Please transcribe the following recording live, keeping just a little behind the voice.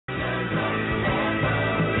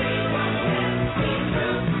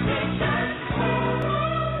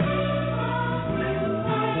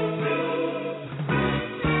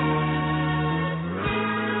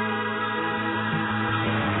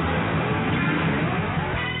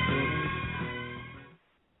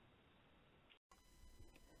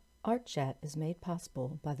Art Chat is made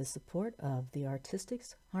possible by the support of the Artistic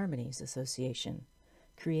Harmonies Association.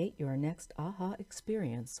 Create your next aha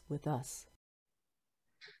experience with us.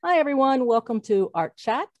 Hi, everyone. Welcome to Art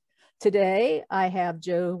Chat. Today, I have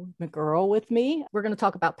Joe McGurl with me. We're going to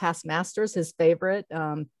talk about past masters, his favorite,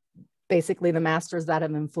 basically the masters that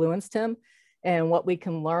have influenced him and what we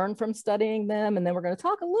can learn from studying them. And then we're going to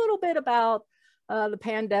talk a little bit about the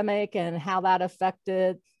pandemic and how that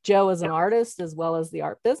affected Joe as an artist as well as the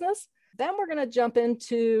art business. Then we're going to jump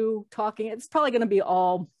into talking. It's probably going to be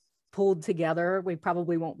all pulled together. We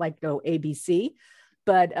probably won't go ABC,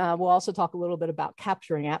 but we'll also talk a little bit about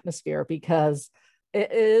capturing atmosphere because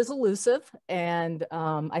it is elusive. And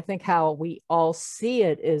I think how we all see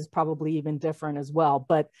it is probably even different as well.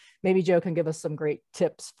 But maybe Joe can give us some great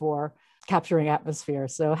tips for capturing atmosphere.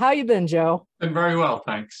 So how you been, Joe? Been very well,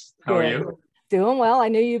 thanks. How are you? Doing well. I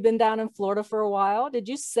knew you've been down in Florida for a while. Did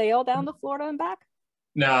you sail down to Florida and back?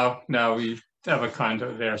 No, we have a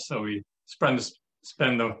condo there, so we spend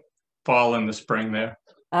the fall and the spring there.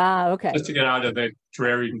 Okay. Just to get out of the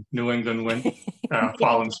dreary New England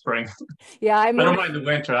fall and spring. Yeah, I don't mind the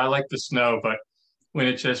winter. I like the snow, but when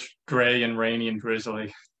it's just gray and rainy and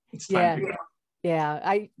drizzly, it's time to go. Yeah,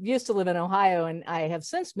 I used to live in Ohio and I have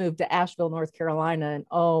since moved to Asheville, North Carolina. And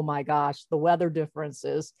oh my gosh, the weather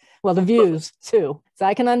differences, well, the views too. So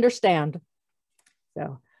I can understand.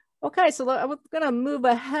 So, okay, so I'm going to move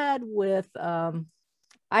ahead with, I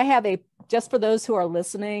have just for those who are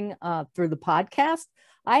listening through the podcast,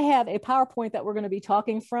 I have a PowerPoint that we're going to be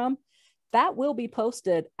talking from that will be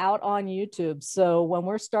posted out on YouTube. So when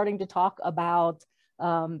we're starting to talk about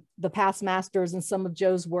the past masters and some of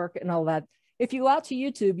Joe's work and all that, if you go out to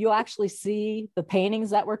YouTube, you'll actually see the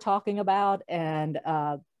paintings that we're talking about and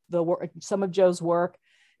some of Joe's work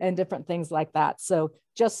and different things like that. So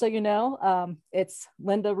just so you know, it's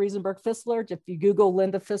Linda Riesenberg Fisler. If you Google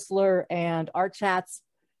Linda Fisler and Art Chats,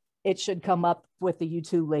 it should come up with the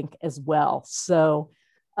YouTube link as well. So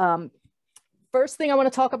first thing I want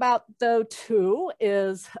to talk about though too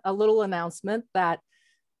is a little announcement that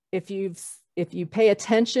if you pay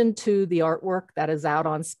attention to the artwork that is out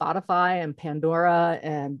on Spotify and Pandora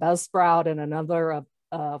and Buzzsprout and another of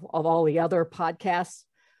all the other podcast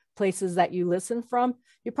places that you listen from,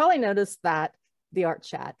 you probably noticed that the Art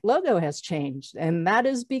Chat logo has changed. And that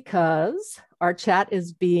is because Art Chat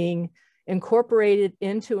is being incorporated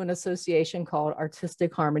into an association called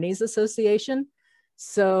Artistic Harmonies Association.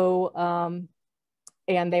 So,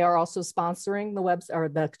 and they are also sponsoring the website or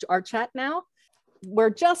the Art Chat now.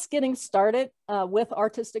 We're just getting started with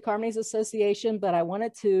Artistic Harmonies Association, but I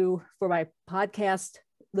wanted to, for my podcast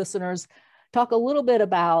listeners, talk a little bit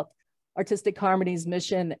about Artistic Harmonies'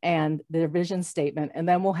 mission and their vision statement, and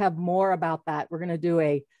then we'll have more about that. We're going to do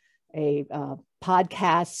a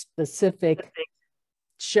podcast-specific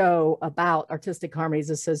show about Artistic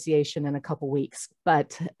Harmonies Association in a couple weeks.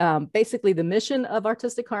 But basically, the mission of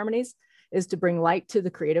Artistic Harmonies is to bring light to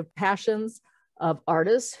the creative passions of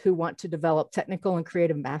artists who want to develop technical and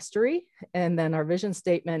creative mastery. And then our vision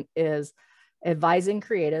statement is advising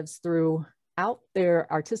creatives throughout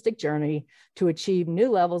their artistic journey to achieve new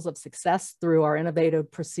levels of success through our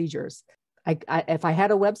innovative procedures. If I had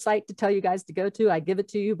a website to tell you guys to go to, I'd give it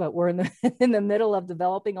to you, but we're in the middle of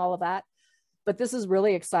developing all of that. But this is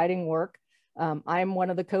really exciting work. I'm one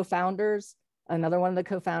of the co-founders. Another one of the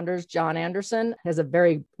co-founders, John Anderson, has a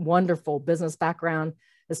very wonderful business background,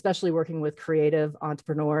 especially working with creative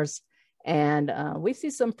entrepreneurs. And we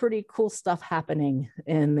see some pretty cool stuff happening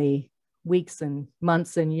in the weeks and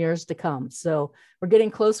months and years to come. So we're getting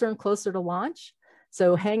closer and closer to launch.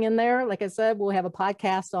 So hang in there. Like I said, we'll have a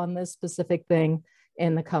podcast on this specific thing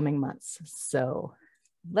in the coming months. So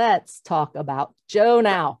let's talk about Joe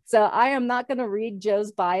now. So I am not going to read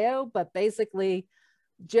Joe's bio, but basically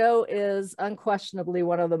Joe is unquestionably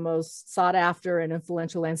one of the most sought after and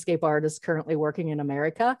influential landscape artists currently working in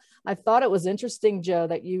America. I thought it was interesting, Joe,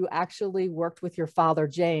 that you actually worked with your father,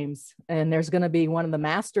 James, and there's going to be one of the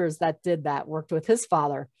masters that did that, worked with his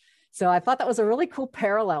father. So I thought that was a really cool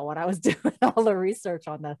parallel when I was doing all the research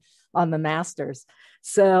on the masters.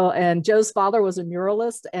 So, and Joe's father was a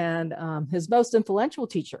muralist and his most influential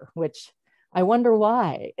teacher, which I wonder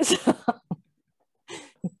why.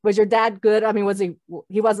 Was your dad good? I mean,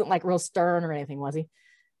 he wasn't like real stern or anything, was he?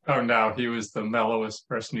 Oh, no, he was the mellowest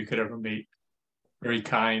person you could ever meet. Very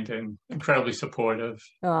kind and incredibly supportive.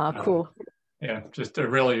 Oh, cool. Yeah, just a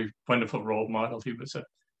really wonderful role model. He was an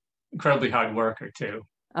incredibly hard worker too.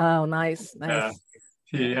 Oh, nice.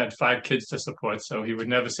 He had 5 kids to support, so he would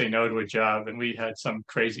never say no to a job. And we had some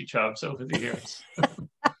crazy jobs over the years.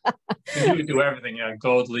 He would do everything,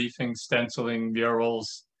 gold leafing, stenciling,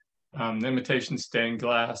 murals, imitation stained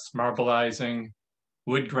glass, marbleizing,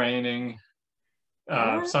 wood graining,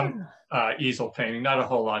 some easel painting, not a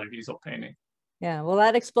whole lot of easel painting. Yeah, well,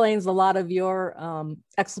 that explains a lot of your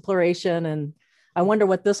exploration. And I wonder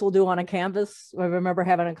what this will do on a canvas. I remember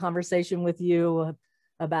having a conversation with you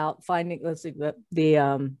about finding, let's see,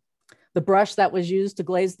 the brush that was used to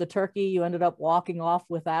glaze the turkey. You ended up walking off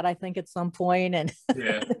with that, I think, at some point, and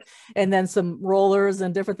yeah. and then some rollers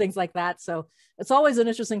and different things like that. So it's always an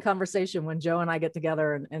interesting conversation when Joe and I get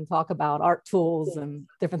together and talk about art tools and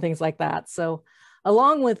different things like that. So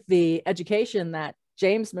along with the education that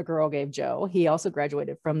James McGurl gave Joe, he also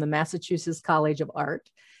graduated from the Massachusetts College of Art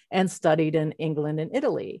and studied in England and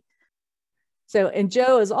Italy. So, and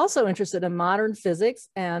Joe is also interested in modern physics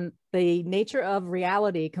and the nature of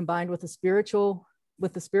reality combined with the spiritual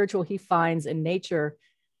he finds in nature,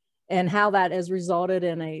 and how that has resulted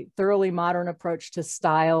in a thoroughly modern approach to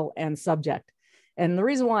style and subject. And the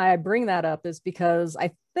reason why I bring that up is because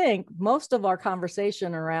I think most of our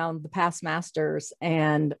conversation around the past masters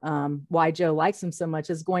and why Joe likes them so much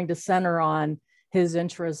is going to center on his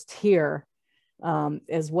interest here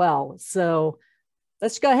as well. So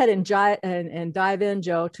let's go ahead and dive in,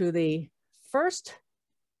 Joe, to the first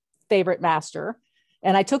favorite master.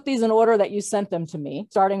 And I took these in order that you sent them to me,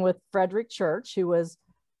 starting with Frederick Church, who was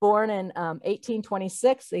born in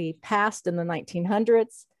 1826. He passed in the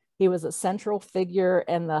 1900s. He was a central figure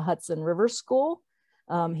in the Hudson River School.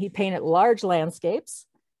 He painted large landscapes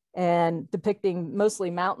and depicting mostly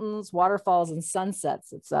mountains, waterfalls, and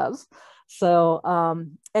sunsets, it says. So,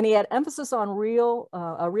 and he had emphasis on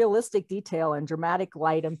a realistic detail and dramatic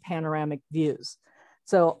light and panoramic views.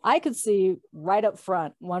 So I could see right up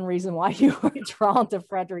front one reason why you were drawn to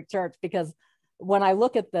Frederick Church, because when I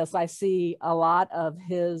look at this, I see a lot of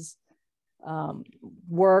his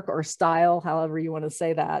work or style, however you want to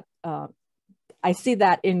say that. I see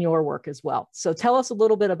that in your work as well. So tell us a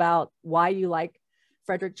little bit about why you like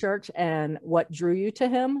Frederick Church and what drew you to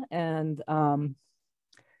him. And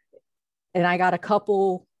I got a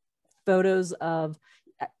couple photos of,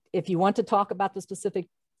 if you want to talk about the specific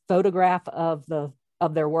photograph of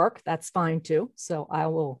their work, that's fine too. So I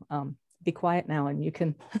will be quiet now and you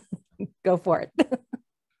can go for it.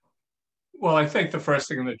 Well, I think the first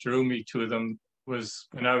thing that drew me to them was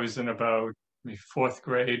when I was in about fourth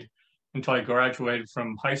grade. Until I graduated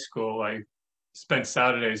from high school, I spent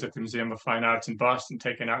Saturdays at the Museum of Fine Arts in Boston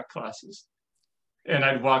taking art classes. And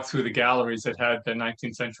I'd walk through the galleries that had the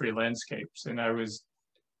 19th century landscapes. And I was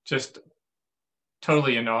just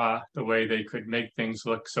totally in awe the way they could make things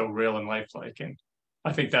look so real and lifelike. And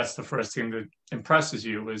I think that's the first thing that impresses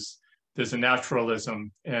you, is there's a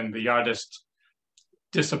naturalism, and the artist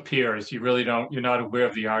disappears. You're not aware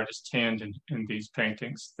of the artist's hand in these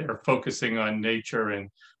paintings. They're focusing on nature and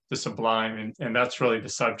the sublime, and that's really the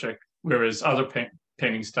subject. Whereas other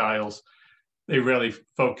painting styles, they really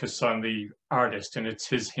focus on the artist, and it's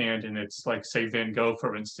his hand, and it's like, say, Van Gogh,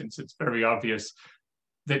 for instance. It's very obvious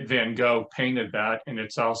that Van Gogh painted that, and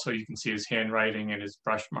it's also, you can see his handwriting and his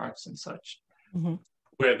brush marks and such. Mm-hmm.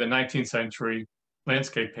 Where the 19th century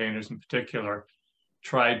landscape painters in particular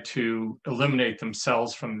tried to eliminate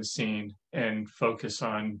themselves from the scene and focus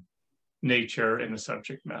on nature and the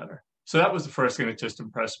subject matter. So that was the first thing that just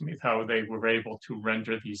impressed me, how they were able to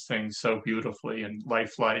render these things so beautifully and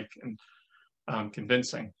lifelike and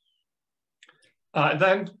convincing.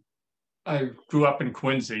 Then I grew up in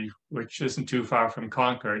Quincy, which isn't too far from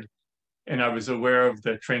Concord, and I was aware of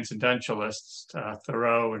the transcendentalists,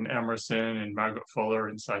 Thoreau and Emerson and Margaret Fuller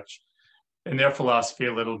and such, and their philosophy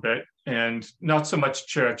a little bit, and not so much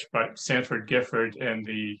Church, but Sanford Gifford and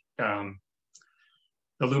the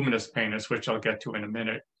luminous painters, which I'll get to in a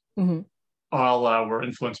minute. Mm-hmm. All were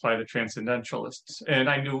influenced by the transcendentalists. And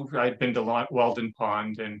I knew I'd been to Walden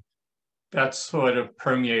Pond, and that sort of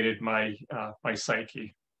permeated my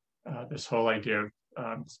psyche, this whole idea of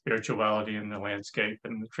spirituality in the landscape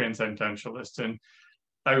and the transcendentalists. And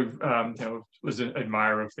I was an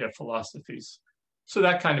admirer of their philosophies. So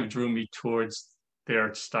that kind of drew me towards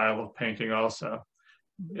their style of painting also.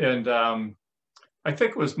 And I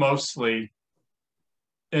think it was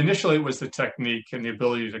initially it was the technique and the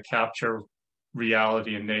ability to capture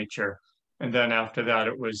reality in nature. And then after that,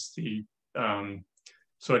 it was the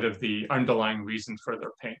sort of the underlying reason for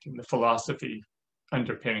their painting, the philosophy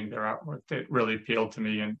underpinning their artwork that really appealed to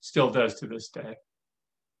me and still does to this day.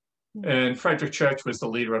 And Frederick Church was the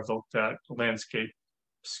leader of that landscape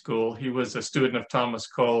school. He was a student of Thomas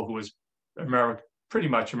Cole, who was pretty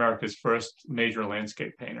much America's first major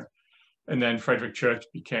landscape painter. And then Frederick Church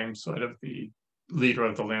became sort of the leader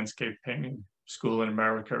of the landscape painting school in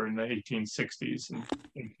America in the 1860s and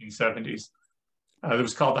 1870s. It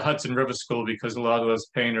was called the Hudson River School because a lot of those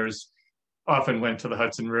painters often went to the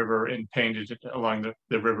Hudson River and painted along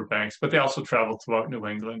the riverbanks, but they also traveled throughout New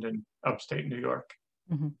England and upstate New York.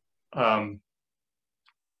 Mm-hmm.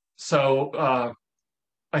 So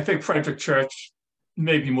I think Frederick Church,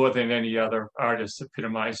 maybe more than any other artist,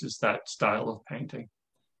 epitomizes that style of painting.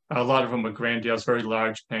 A lot of them are grandiose, very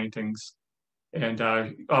large paintings, and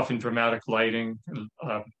often dramatic lighting,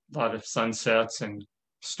 a lot of sunsets and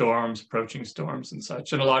storms, approaching storms and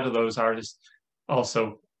such. And a lot of those artists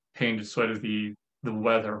also painted sort of the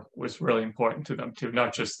weather was really important to them too,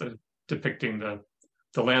 not just depicting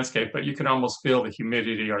the landscape, but you can almost feel the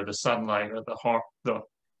humidity or the sunlight or the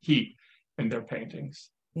heat in their paintings.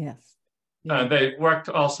 Yes. Yeah. They worked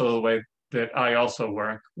also the way that I also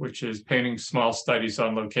work, which is painting small studies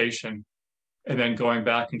on location and then going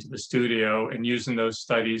back into the studio and using those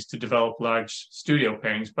studies to develop large studio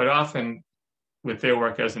paintings. But often with their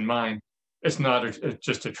work as in mine, it's not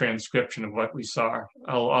just a transcription of what we saw.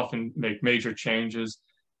 I'll often make major changes.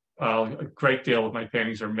 A great deal of my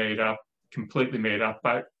paintings are made up, completely made up,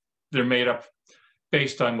 but they're made up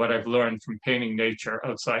based on what I've learned from painting nature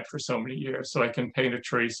outside for so many years. So I can paint a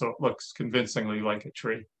tree so it looks convincingly like a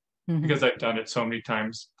tree, mm-hmm. because I've done it so many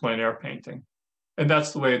times, plein air painting. And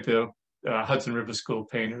that's the way the Hudson River School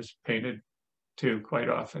painters painted too, quite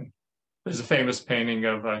often. There's a famous painting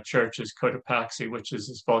of Church's Cotopaxi, which is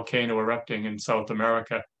this volcano erupting in South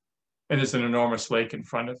America. And there's an enormous lake in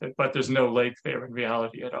front of it, but there's no lake there in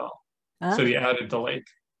reality at all. Huh? So he added the lake.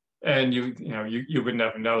 And you would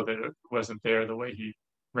never know that it wasn't there the way he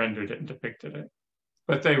rendered it and depicted it.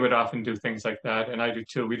 But they would often do things like that, and I do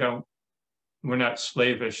too. We're not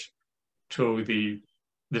slavish to the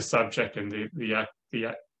subject and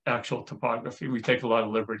the actual topography. We take a lot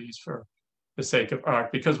of liberties for the sake of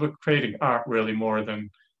art because we're creating art really more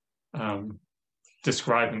than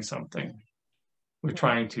describing something. We're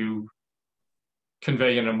trying to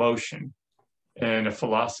convey an emotion and a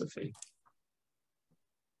philosophy.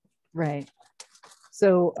 Right.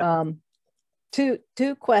 So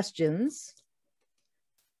two questions.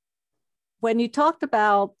 When you talked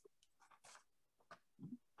about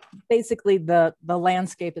basically the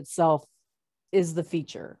landscape itself is the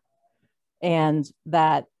feature and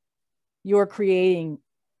that you're creating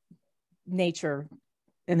nature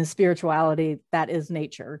and the spirituality that is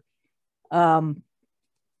nature. What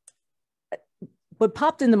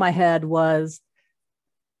popped into my head was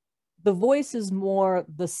the voice is more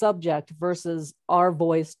the subject versus our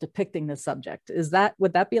voice depicting the subject.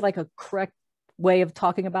 Would that be like a correct way of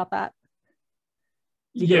talking about that?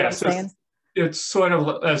 Yes, it's sort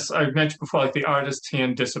of, as I mentioned before, like the artist's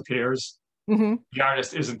hand disappears. Mm-hmm. The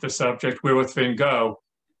artist isn't the subject. Where with Van Gogh,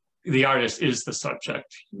 the artist is the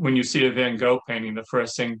subject. When you see a Van Gogh painting, the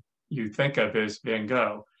first thing you think of is Van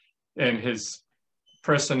Gogh, and his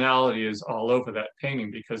personality is all over that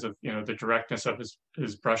painting because of the directness of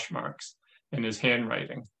his brush marks and his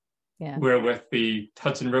handwriting. Yeah. Where with the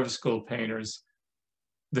Hudson River School painters,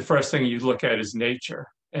 the first thing you look at is nature,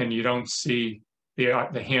 and you don't see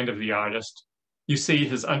the hand of the artist. You see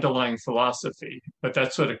his underlying philosophy, but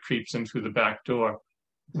that sort of creeps in through the back door.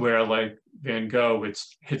 Where like Van Gogh, it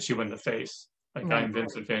hits you in the face, like right. I'm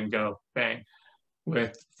Vincent Van Gogh, bang.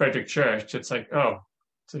 With Frederick Church, it's like, oh,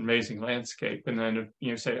 it's an amazing landscape. And then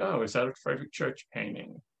you say, oh, is that a Frederick Church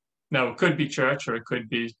painting? Now, it could be Church or it could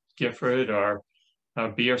be Gifford or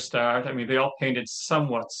Bierstadt. I mean, they all painted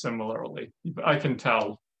somewhat similarly. I can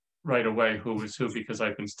tell right away who was who because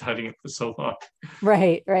I've been studying it for so long.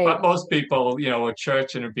 Right. But most people, a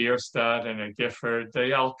Church and a Bierstadt and a Gifford,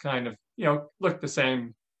 they all kind of, look the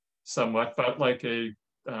same somewhat, but like a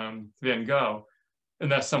Van Gogh,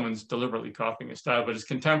 unless someone's deliberately copying his style, but his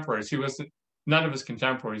contemporaries, none of his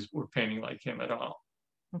contemporaries were painting like him at all.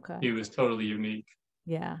 Okay. He was totally unique.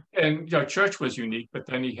 Yeah. And Church was unique, but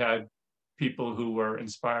then he had people who were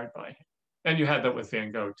inspired by him. And you had that with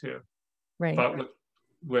Van Gogh too. Right. But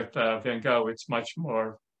with Van Gogh, it's much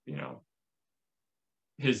more,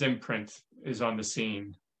 his imprint is on the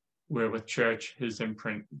scene, where with Church, his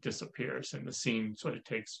imprint disappears and the scene sort of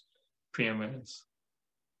takes preeminence.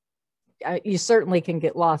 You certainly can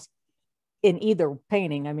get lost in either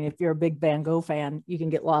painting. I mean, if you're a big Van Gogh fan, you can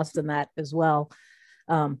get lost in that as well.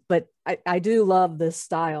 But I do love this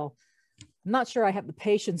style. I'm not sure I have the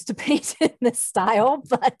patience to paint in this style,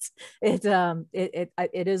 but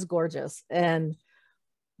it is gorgeous. And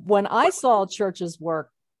when I saw Church's work,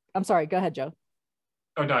 I'm sorry, go ahead, Joe.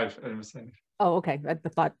 Oh, no, I was saying. Oh, okay. I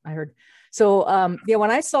thought I heard. So,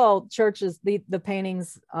 when I saw Church's, the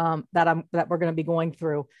paintings that we're going to be going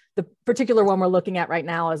through, the particular one we're looking at right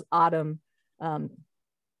now is Autumn. And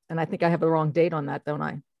I think I have the wrong date on that, don't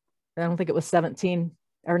I? I don't think it was 17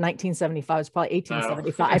 or 1975. It's probably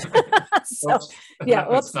 1875. So Oops. yeah,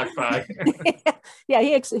 That snuck by. yeah,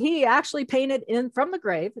 he actually painted in from the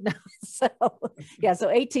grave. So yeah, so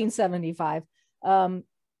 1875.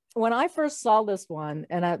 When I first saw this one,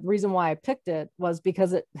 and the reason why I picked it was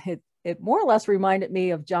because it more or less reminded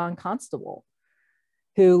me of John Constable,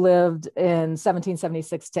 who lived in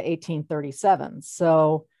 1776 to 1837.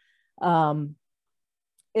 So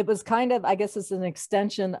it was kind of, I guess it's an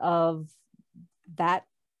extension of that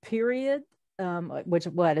period, which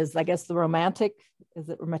what is, I guess, the romanticism?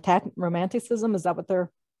 Is that what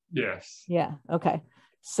they're? Yes. Yeah. Okay.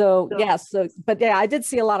 So yeah. So, but yeah, I did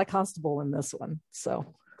see a lot of Constable in this one.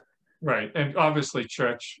 So. Right, and obviously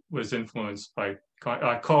Church was influenced by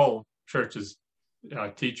Cole. Church's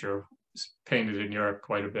teacher painted in Europe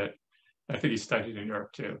quite a bit. I think he studied in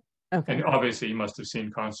Europe too. Okay. And obviously he must have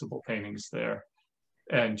seen Constable paintings there.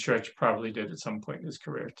 And Church probably did at some point in his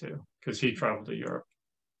career too, because he traveled to Europe.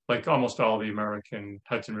 Like almost all the American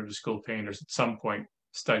Hudson River School painters at some point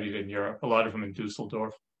studied in Europe, a lot of them in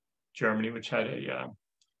Dusseldorf, Germany, which had a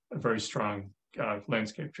very strong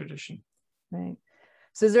landscape tradition. Right.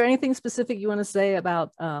 So is there anything specific you want to say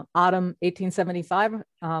about Autumn 1875?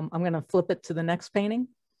 I'm going to flip it to the next painting.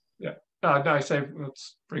 Yeah. No, I say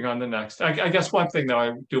let's bring on the next. I guess one thing though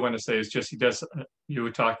I do want to say is just you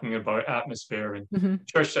were talking about atmosphere, and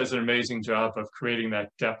Church does an amazing job of creating that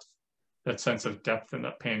depth, that sense of depth in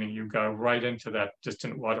that painting. You go right into that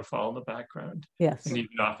distant waterfall in the background. Yes. And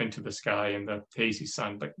even off into the sky and the hazy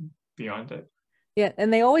sun, but beyond it. Yeah,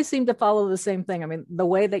 and they always seem to follow the same thing. I mean, the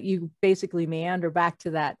way that you basically meander back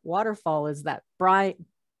to that waterfall is that bright,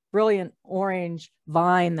 brilliant orange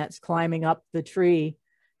vine that's climbing up the tree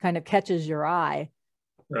kind of catches your eye.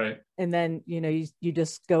 Right. And then, you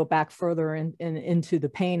just go back further into the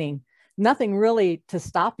painting. Nothing really to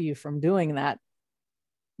stop you from doing that.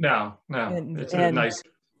 No. It's a nice,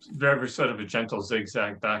 very sort of a gentle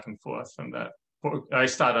zigzag back and forth from that. I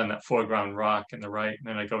start on that foreground rock in the right, and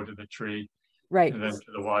then I go to the tree. Right. And then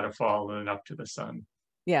to the waterfall and then up to the sun.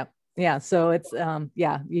 Yeah. Yeah. So it's,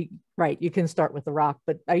 you can start with the rock,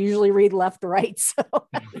 but I usually read left to right. So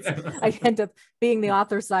I end up being the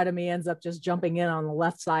author side of me ends up just jumping in on the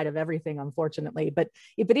left side of everything, unfortunately. But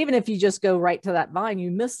even if you just go right to that vine,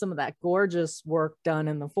 you miss some of that gorgeous work done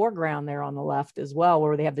in the foreground there on the left as well,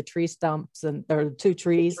 where they have the tree stumps and there are 2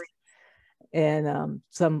 trees and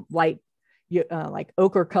some light like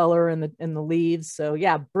ochre color in the leaves. So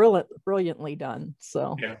yeah, brilliantly done.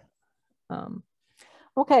 So yeah.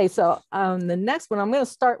 Okay, so the next one, I'm going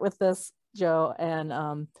to start with this, Joe,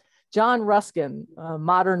 and John Ruskin, a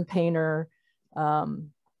modern painter.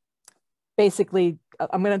 Basically,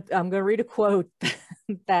 I'm going to read a quote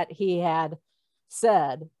that he had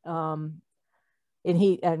said, and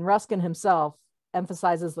Ruskin himself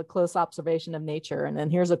emphasizes the close observation of nature. And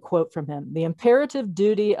then here's a quote from him: "The imperative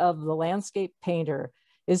duty of the landscape painter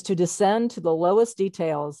is to descend to the lowest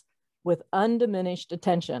details with undiminished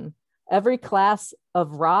attention. Every class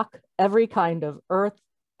of rock, every kind of earth,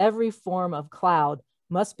 every form of cloud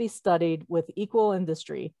must be studied with equal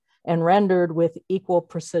industry and rendered with equal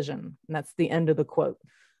precision." And that's the end of the quote.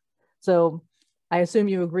 So I assume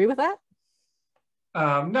you agree with that?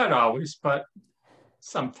 Not always, but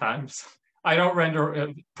sometimes. I don't render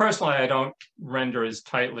as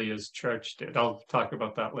tightly as Church did. I'll talk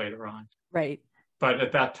about that later on. Right. But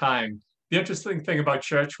at that time, the interesting thing about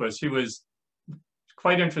Church was he was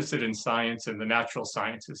quite interested in science and the natural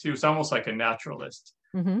sciences. He was almost like a naturalist.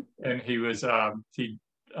 And he was a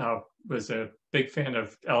big fan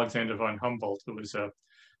of Alexander von Humboldt, who was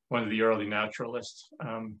one of the early naturalists.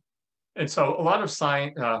 And so a lot of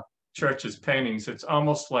Church's paintings, it's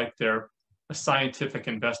almost like they're a scientific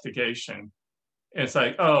investigation. And it's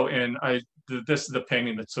like, this is the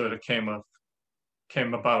painting that sort of came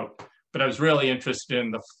about. But I was really interested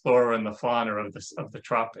in the flora and the fauna of the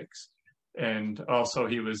tropics. And also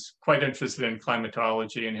he was quite interested in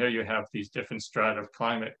climatology. And here you have these different strata of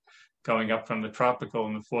climate going up from the tropical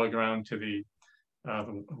in the foreground to the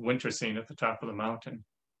winter scene at the top of the mountain.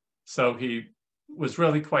 So he was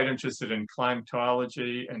really quite interested in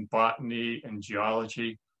climatology and botany and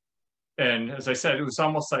geology. And as I said, it was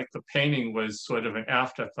almost like the painting was sort of an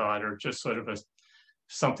afterthought, or just sort of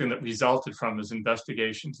something that resulted from his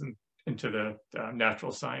investigations into the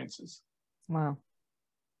natural sciences. Wow.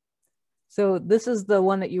 So this is the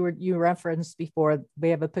one that you referenced before. We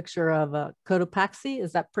have a picture of Cotopaxi.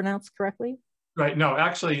 Is that pronounced correctly? Right. No,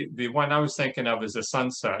 actually, the one I was thinking of is a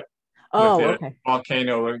sunset. Oh, with the okay.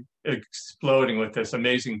 Volcano exploding with this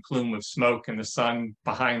amazing plume of smoke, and the sun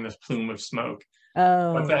behind this plume of smoke.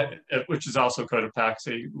 Oh. But which is also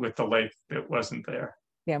Cotopaxi with the lake that wasn't there.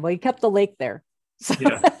 Yeah, well, he kept the lake there. So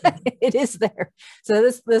Yeah. it is there.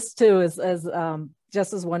 So this too is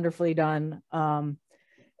just as wonderfully done.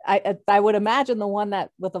 I would imagine the one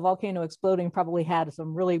that with the volcano exploding probably had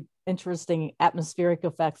some really interesting atmospheric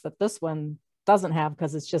effects that this one doesn't have,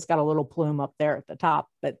 because it's just got a little plume up there at the top,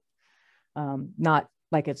 but not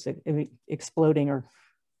like it's exploding or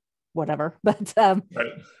whatever. But Right.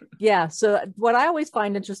 yeah, so what I always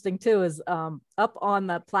find interesting too is up on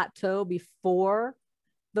the plateau before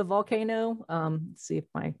the volcano. Let's see if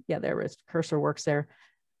there is cursor works there.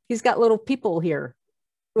 He's got little people here.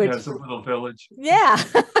 Yeah, it's a little village. Yeah.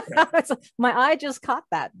 Yeah. My eye just caught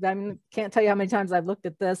that. I mean, can't tell you how many times I've looked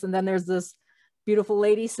at this. And then there's this beautiful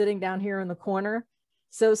lady sitting down here in the corner.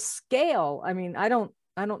 So scale, I mean, I don't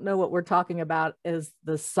know what we're talking about is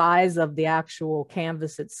the size of the actual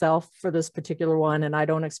canvas itself for this particular one. And I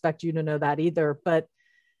don't expect you to know that either. But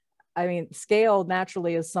I mean, scale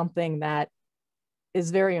naturally is something that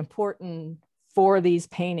is very important for these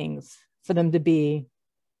paintings, for them to be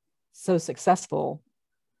so successful.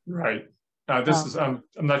 Right. This is, I'm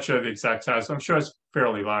not sure the exact size. I'm sure it's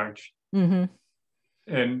fairly large. Mm-hmm.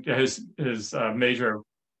 And his major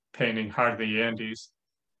painting, Heart of the Andes,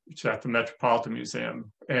 which is at the Metropolitan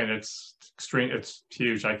Museum, and it's extreme. It's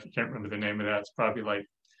huge. I can't remember the name of that. It's probably like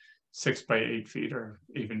 6 by 8 feet or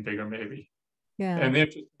even bigger, maybe. Yeah. And the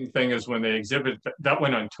interesting thing is when they exhibit that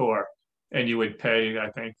went on tour, and you would pay, I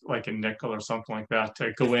think, like a nickel or something like that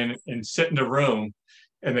to go in and sit in the room.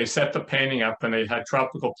 And they set the painting up, and they had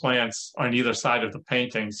tropical plants on either side of the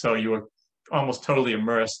painting, so you were almost totally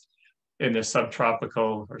immersed in this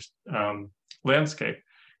subtropical landscape.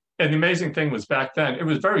 And the amazing thing was back then, it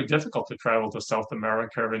was very difficult to travel to South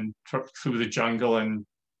America and through the jungle and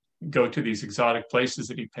go to these exotic places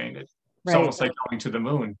that he painted. It's almost like going to the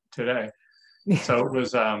moon today. So it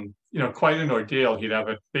was, quite an ordeal. He'd have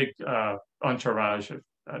a big entourage of,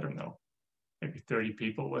 I don't know, maybe 30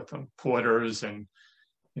 people with him, porters and,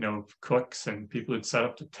 cooks and people who'd set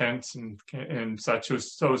up the tents and such. It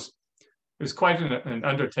was quite an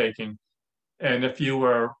undertaking. And if you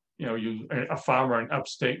were, a farmer in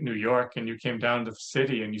upstate New York, and you came down to the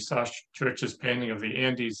city and you saw Church's painting of the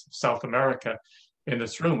Andes, South America, in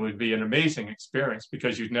this room, it would be an amazing experience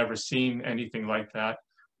because you'd never seen anything like that.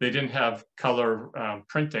 They didn't have color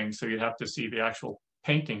printing, so you'd have to see the actual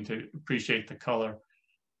painting to appreciate the color.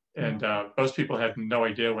 And most people had no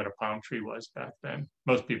idea what a palm tree was back then,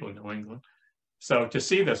 most people in New England. So to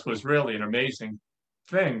see this was really an amazing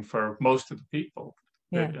thing for most of the people.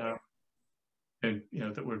 Yeah.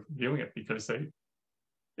 That were viewing it, because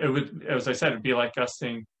it would, as I said, it'd be like us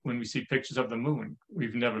seeing when we see pictures of the moon.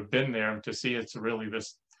 We've never been there, and to see it's really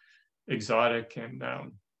this exotic and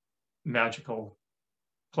magical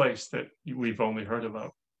place that we've only heard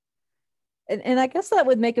about. And I guess that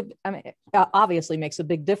would make obviously makes a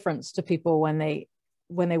big difference to people when they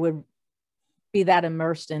would be that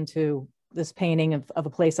immersed into this painting of a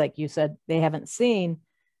place, like you said, they haven't seen.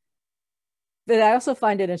 But I also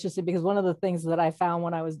find it interesting because one of the things that I found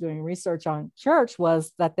when I was doing research on Church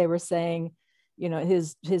was that they were saying,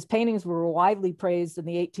 his paintings were widely praised in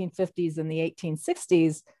the 1850s and the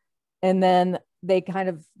 1860s, and then they kind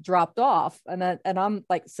of dropped off. And I'm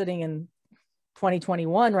like sitting in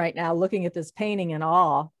 2021 right now, looking at this painting in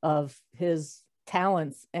awe of his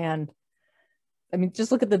talents. And I mean,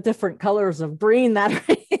 just look at the different colors of green that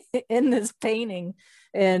are in this painting,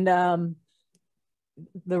 and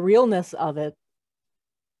the realness of it.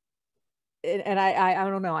 And I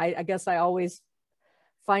don't know, I guess I always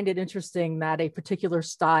find it interesting that a particular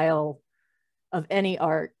style of any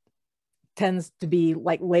art tends to be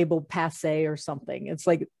like labeled passé or something. It's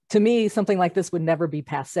like, to me, something like this would never be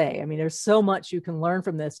passé. I mean, there's so much you can learn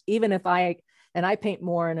from this, even if I paint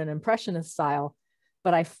more in an impressionist style,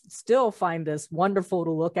 but I still find this wonderful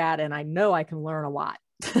to look at. And I know I can learn a lot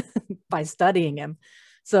by studying him.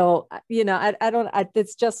 So,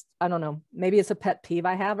 it's just, I don't know, maybe it's a pet peeve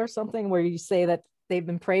I have or something, where you say that they've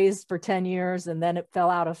been praised for 10 years and then it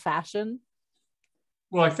fell out of fashion.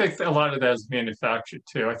 Well, I think a lot of that is manufactured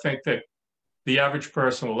too. I think that the average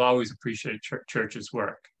person will always appreciate Church's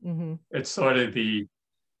work. Mm-hmm. It's sort of the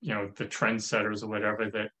trendsetters or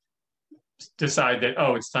whatever that decide that,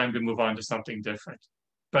 it's time to move on to something different.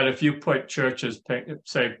 But if you put Church's,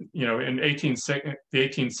 say, in the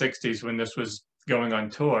 1860s, when this was going on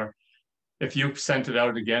tour, if you sent it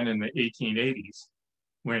out again in the 1880s,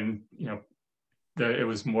 when, it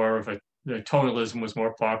was more of the tonalism was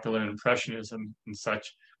more popular, and impressionism and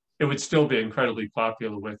such, it would still be incredibly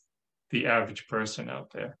popular with the average person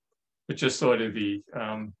out there. It's just sort of the,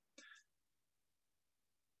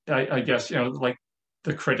 I guess, like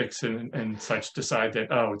the critics and such decide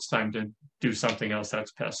that, oh, it's time to do something else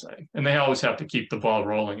that's passe. And they always have to keep the ball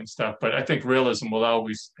rolling and stuff. But I think realism will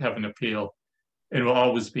always have an appeal. It will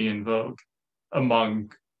always be in vogue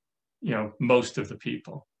among, most of the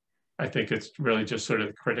people. I think it's really just sort of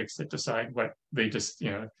the critics that decide what they just,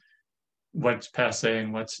 what's passe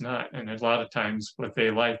and what's not. And a lot of times what they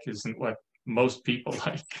like isn't what most people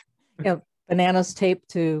like. Bananas taped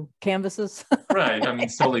to canvases. Right. I mean,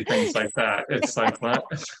 silly things like that. It's like, what?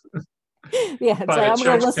 Yeah, it's like, I'm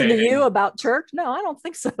going to listen to you about church. No, I don't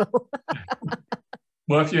think so.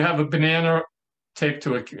 Well, if you have a banana taped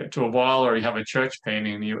to a wall, or you have a church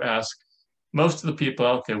painting, and you ask most of the people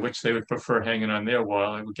out there which they would prefer hanging on their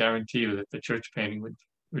wall, I would guarantee you that the church painting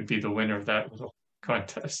would be the winner of that little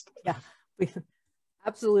contest. Yeah,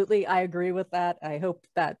 absolutely. I agree with that. I hope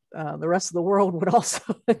that the rest of the world would also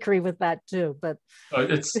agree with that too. But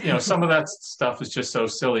it's, some of that stuff is just so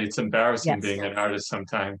silly. It's embarrassing being an artist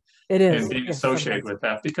sometimes. It is. And being associated with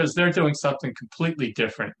that, because they're doing something completely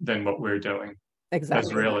different than what we're doing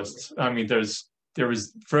as realists. I mean, there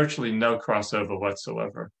was virtually no crossover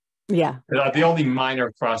whatsoever. Yeah. The only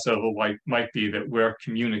minor crossover might be that we're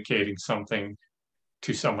communicating something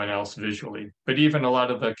to someone else visually. But even a lot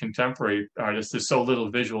of the contemporary artists, there's so little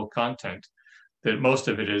visual content that most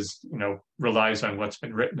of it is, relies on what's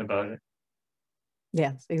been written about it.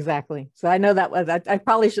 Yes, exactly. So I know that was, I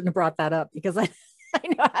probably shouldn't have brought that up, because I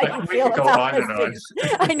know how you feel about this.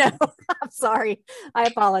 I know. I'm sorry. I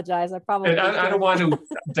apologize. I don't want to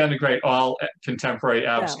denigrate all contemporary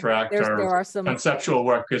abstract or some conceptual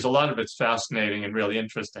work, because a lot of it's fascinating and really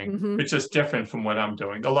interesting. Mm-hmm. It's just different from what I'm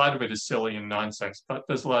doing. A lot of it is silly and nonsense, but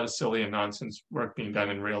there's a lot of silly and nonsense work being done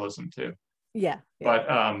in realism too. Yeah. But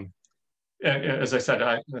as I said,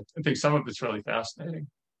 I think some of it's really fascinating.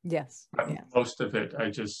 Yes. Most of it, I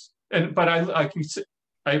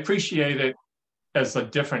appreciate it as a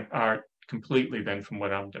different art completely than from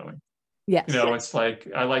what I'm doing. Yes. It's like,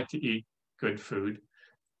 I like to eat good food,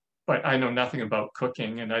 but I know nothing about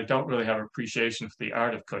cooking, and I don't really have appreciation for the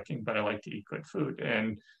art of cooking, but I like to eat good food.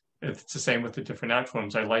 And it's the same with the different art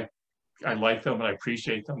forms. I like them and I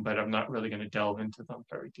appreciate them, but I'm not really going to delve into them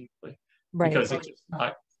very deeply, because it's just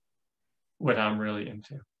not what I'm really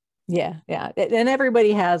into. Yeah. And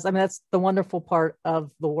everybody has, that's the wonderful part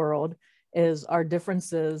of the world, is our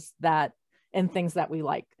differences and things that we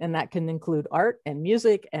like. And that can include art and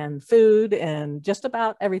music and food and just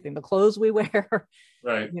about everything, the clothes we wear,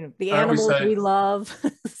 right? The animals we love,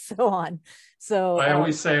 so on. So I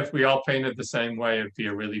always say, if we all painted the same way, it'd be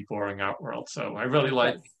a really boring art world. So I really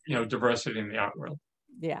like, diversity in the art world.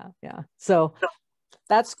 Yeah. So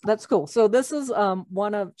that's cool. So this is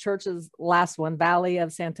one of Church's last one, Valley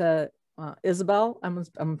of Santa Isabel. I'm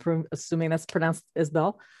assuming that's pronounced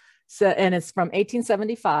Isabel. So, and it's from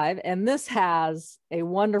 1875, and this has a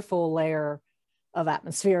wonderful layer of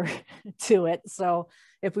atmosphere to it. So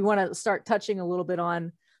if we want to start touching a little bit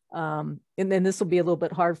on, and then this will be a little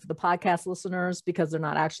bit hard for the podcast listeners, because they're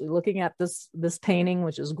not actually looking at this painting,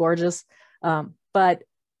 which is gorgeous. But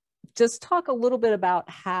just talk a little bit about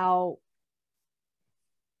how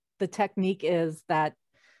the technique is that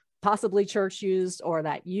possibly Church used, or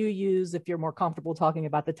that you use, if you're more comfortable talking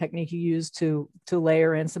about the technique you use to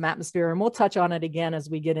layer in some atmosphere. And we'll touch on it again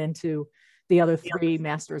as we get into the other three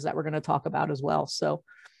masters that we're going to talk about as well. So,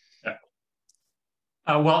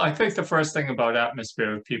 well, I think the first thing about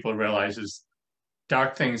atmosphere people realize is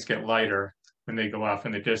dark things get lighter when they go off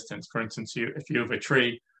in the distance. For instance, if you have a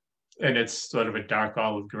tree and it's sort of a dark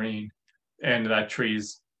olive green, and that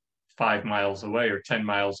tree's 5 miles away or 10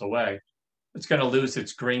 miles away, it's going to lose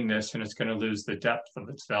its greenness and it's going to lose the depth of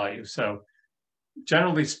its value. So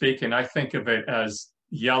generally speaking, I think of it as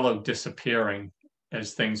yellow disappearing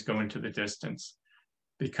as things go into the distance.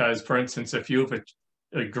 Because, for instance, if you have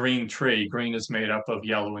a green tree, green is made up of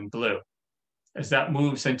yellow and blue. As that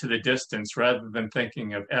moves into the distance, rather than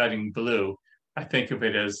thinking of adding blue, I think of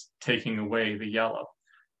it as taking away the yellow.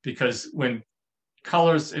 Because when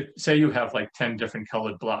colors, say you have like 10 different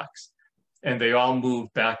colored blocks, and they all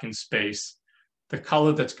move back in space, the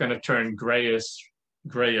color that's going to turn grayish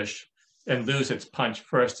and lose its punch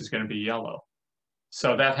first is going to be yellow.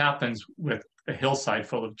 So that happens with a hillside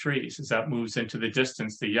full of trees. As that moves into the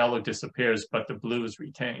distance, the yellow disappears, but the blue is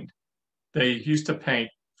retained. They used to paint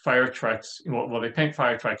fire trucks, well, they paint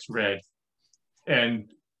fire trucks red.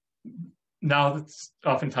 And now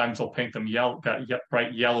oftentimes they'll paint them that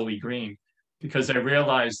bright yellowy green, because they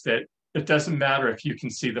realize that it doesn't matter if you can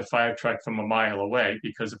see the fire truck from a mile away,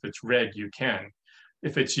 because if it's red, you can.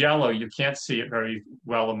 If it's yellow, you can't see it very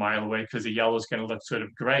well a mile away, because the yellow is going to look sort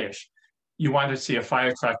of grayish. You want to see a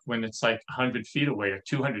fire truck when it's like 100 feet away or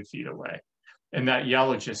 200 feet away. and that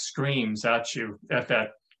yellow just screams at you at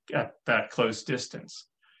that close distance.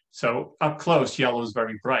 So up close, yellow is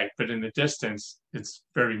very bright, but in the distance, it's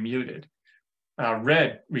very muted.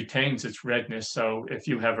 Red retains its redness. So if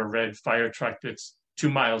you have a red fire truck that's 2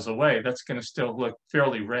 miles away, that's going to still look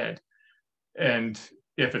fairly red. And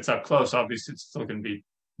if it's up close, obviously it's still going to be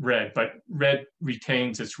red, but red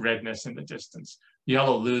retains its redness in the distance.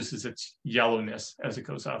 Yellow loses its yellowness as it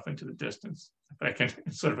goes off into the distance. If I can,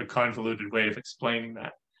 it's sort of a convoluted way of explaining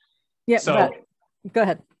that. Yeah, so go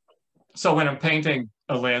ahead. So when I'm painting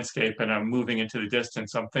a landscape and I'm moving into the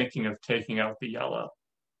distance, I'm thinking of taking out the yellow,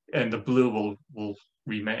 and the blue will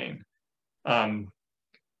remain.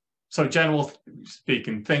 So generally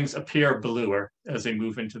speaking, things appear bluer as they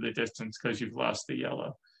move into the distance because you've lost the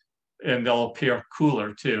yellow. And they'll appear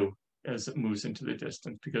cooler too as it moves into the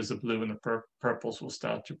distance because the blue and the purples will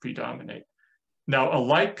start to predominate. Now, a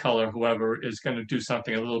light color, however, is going to do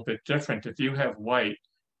something a little bit different. If you have white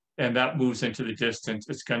and that moves into the distance,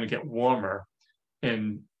 it's going to get warmer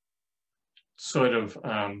and sort of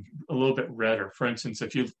a little bit redder. For instance,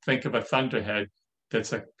 if you think of a thunderhead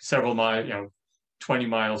that's several miles, 20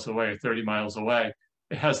 miles away or 30 miles away,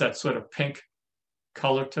 it has that sort of pink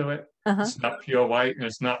color to it. It's not pure white and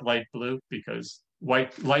it's not light blue because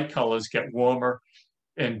light colors get warmer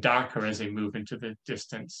and darker as they move into the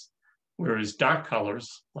distance, whereas dark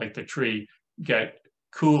colors, like the tree, get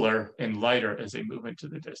cooler and lighter as they move into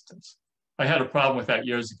the distance. I had a problem with that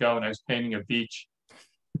years ago when I was painting a beach.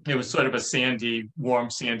 It was sort of a sandy, warm,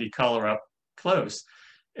 sandy color up close.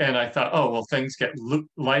 And I thought, oh, well, things get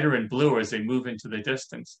lighter and bluer as they move into the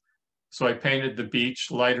distance. So I painted the beach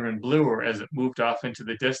lighter and bluer as it moved off into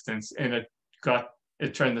the distance, and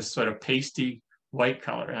it turned this sort of pasty white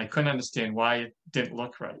color. And I couldn't understand why it didn't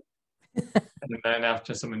look right. And then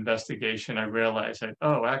after some investigation, I realized that,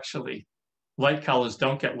 oh, actually, light colors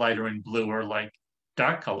don't get lighter and bluer like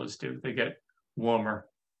dark colors do. They get warmer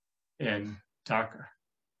and darker.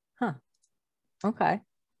 Huh. Okay.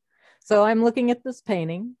 So I'm looking at this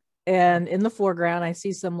painting, and in the foreground, I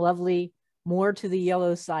see some lovely, more to the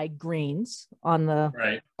yellow side greens on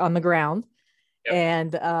the ground. Yep.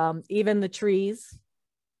 And even the trees,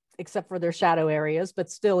 except for their shadow areas, but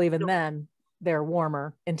still, even then, they're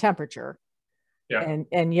warmer in temperature. Yep.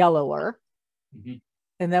 and yellower. Mm-hmm.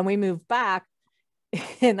 And then we move back,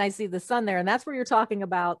 and I see the sun there, and that's where you're talking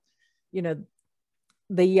about, the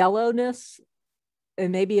yellowness,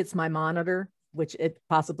 and maybe it's my monitor, which it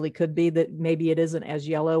possibly could be that maybe it isn't as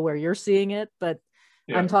yellow where you're seeing it, but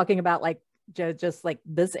I'm talking about like just like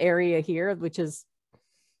this area here, which is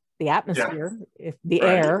the atmosphere, if the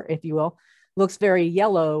air, if you will, looks very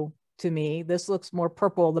yellow to me. This looks more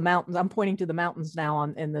purple. The mountains, I'm pointing to the mountains now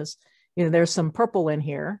in this, there's some purple in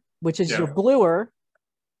here, which is your bluer.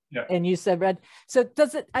 Yeah. And you said red. So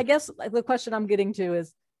does it, I guess the question I'm getting to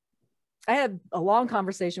is, I had a long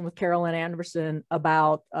conversation with Carolyn Anderson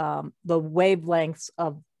about the wavelengths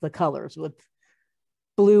of the colors, with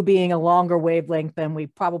blue being a longer wavelength than we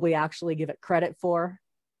probably actually give it credit for,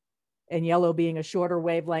 and yellow being a shorter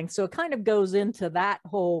wavelength. So it kind of goes into that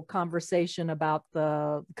whole conversation about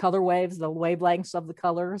the color waves, the wavelengths of the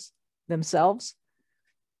colors themselves.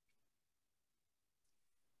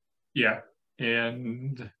 Yeah.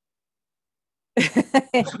 And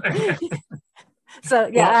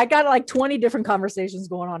so I got like 20 different conversations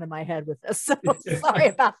going on in my head with this. So sorry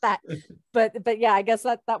about that. But yeah, I guess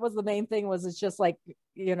that was the main thing. Was it's just like,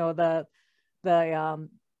 the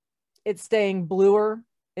it's staying bluer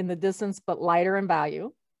in the distance but lighter in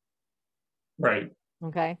value. Right.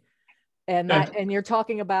 Okay. And you're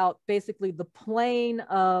talking about basically the plane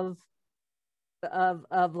of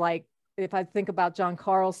like, if I think about John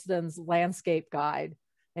Carlson's landscape guide,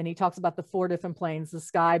 and he talks about the 4 different planes, the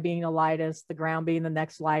sky being the lightest, the ground being the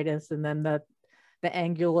next lightest, and then the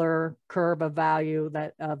angular curve of value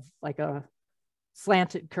that of like a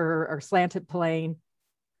slanted curve or slanted plane.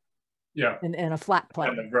 Yeah. And a flat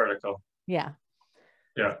plane. And the vertical. Yeah.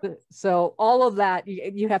 Yeah. So all of that,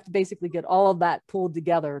 you have to basically get all of that pulled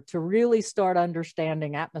together to really start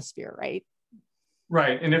understanding atmosphere, right?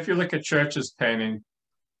 Right. And if you look at Church's painting,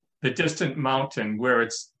 the distant mountain where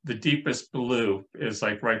it's the deepest blue is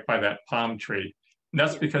like right by that palm tree. And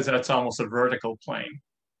that's because that's almost a vertical plane.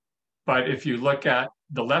 But if you look at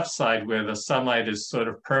the left side where the sunlight is sort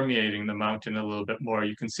of permeating the mountain a little bit more,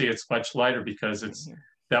 you can see it's much lighter because it's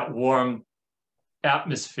that warm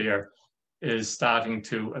atmosphere is starting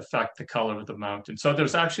to affect the color of the mountain. So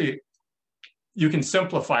there's actually, you can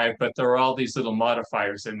simplify it, but there are all these little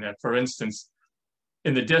modifiers in there. For instance,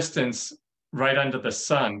 in the distance, right under the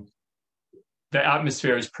sun, the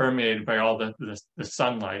atmosphere is permeated by all the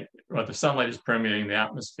sunlight, or the sunlight is permeating the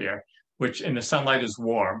atmosphere. which in the sunlight is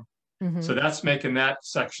warm. Mm-hmm. So that's making that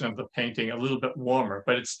section of the painting a little bit warmer,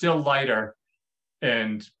 but it's still lighter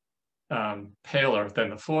and paler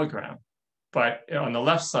than the foreground. But on the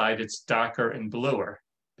left side, it's darker and bluer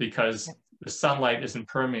because the sunlight isn't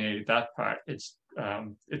permeating that part. It's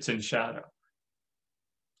in shadow.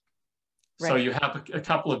 Right. So you have a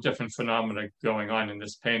couple of different phenomena going on in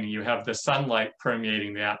this painting. You have the sunlight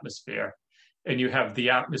permeating the atmosphere, and you have the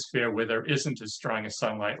atmosphere where there isn't as strong a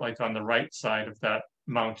sunlight, like on the right side of that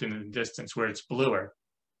mountain in the distance where it's bluer.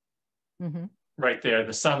 Mm-hmm. Right there,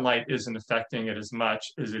 the sunlight isn't affecting it as much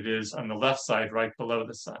as it is on the left side, right below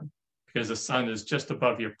the sun, because the sun is just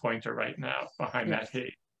above your pointer right now, behind that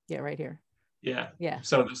heat. Yeah, right here. Yeah. Yeah.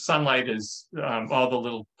 So the sunlight is all the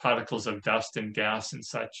little particles of dust and gas and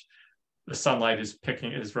such. The sunlight is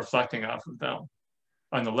reflecting off of them.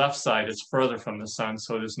 On the left side, it's further from the sun,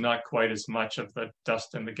 so there's not quite as much of the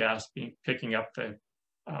dust and the gas picking up the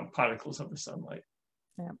particles of the sunlight.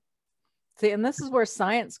 Yeah. See, and this is where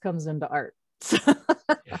science comes into art.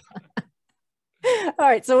 Yeah. All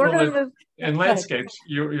right, so we're going to move. In landscapes,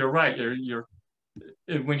 you're right. You're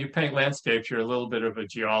when you paint landscapes, you're a little bit of a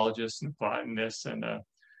geologist and botanist and a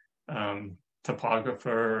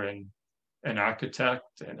topographer and an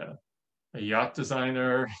architect and a yacht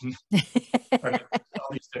designer. All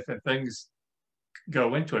these different things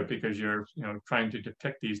go into it because you're trying to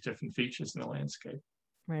depict these different features in the landscape.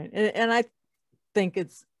 Right, and I think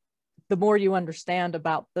it's the more you understand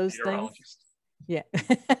about those things. Yeah.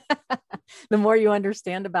 The more you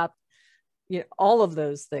understand about all of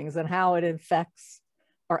those things and how it affects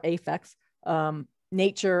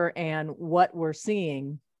nature and what we're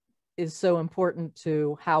seeing is so important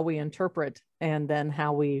to how we interpret and then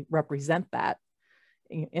how we represent that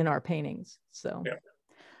in our paintings. So, yeah.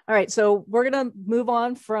 All right, so we're going to move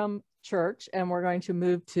on from church and we're going to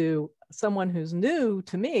move to someone who's new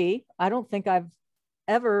to me. I don't think I've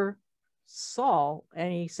ever saw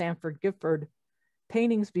any Sanford Gifford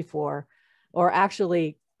paintings before, or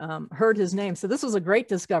actually heard his name. So this was a great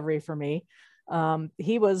discovery for me.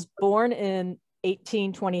 He was born in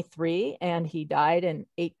 1823 and he died in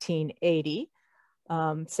 1880.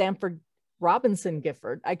 Sanford Robinson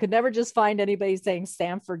Gifford. I could never just find anybody saying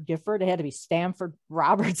Sanford Gifford. It had to be Stanford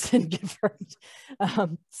Robertson Gifford.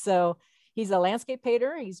 So he's a landscape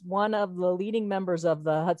painter. He's one of the leading members of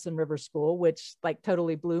the Hudson River School, which like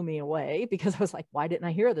totally blew me away because I was like, why didn't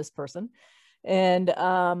I hear of this person? And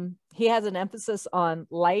he has an emphasis on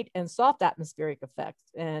light and soft atmospheric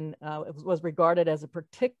effects, and it was regarded as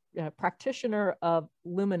a practitioner of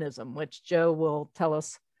luminism, which Joe will tell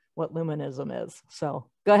us what luminism is. So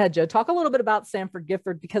go ahead, Joe. Talk a little bit about Sanford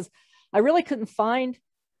Gifford, because I really couldn't find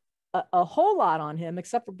a whole lot on him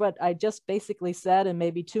except for what I just basically said and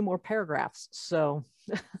maybe 2 more paragraphs. So.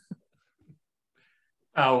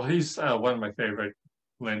 Oh, he's one of my favorite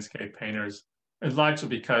landscape painters, and largely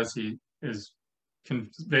because he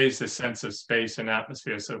conveys the sense of space and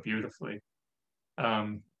atmosphere so beautifully.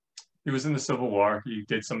 He was in the Civil War. He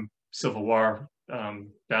did some Civil War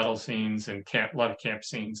battle scenes and a lot of camp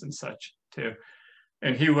scenes and such too.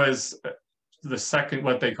 And he was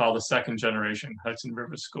what they call the second generation Hudson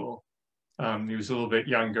River School. He was a little bit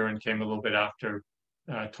younger and came a little bit after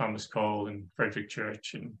Thomas Cole and Frederick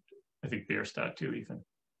Church, and I think Bierstadt too even.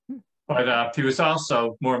 But he was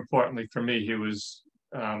also, more importantly for me, he was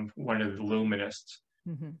one of the Luminists.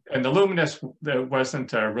 Mm-hmm. And the Luminists, there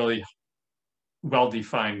wasn't a really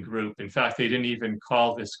well-defined group. In fact, they didn't even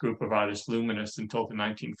call this group of artists Luminists until the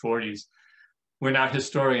 1940s, when art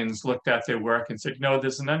historians looked at their work and said,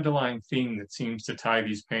 there's an underlying theme that seems to tie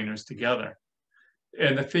these painters together.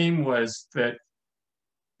 And the theme was that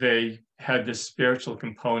they had this spiritual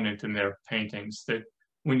component in their paintings that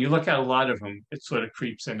when you look at a lot of them, it sort of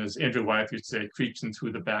creeps in, as Andrew Wyeth would say, it creeps in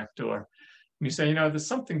through the back door. And you say, there's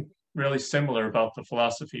something really similar about the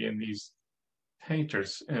philosophy in these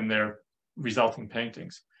painters and their resulting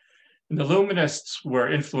paintings. And the Luminists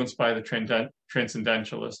were influenced by the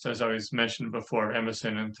Transcendentalists. As I was mentioned before,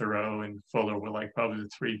 Emerson and Thoreau and Fuller were like probably the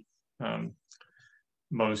 3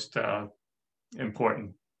 most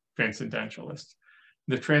important Transcendentalists.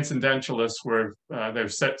 The Transcendentalists were, they're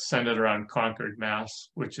centered around Concord, Mass,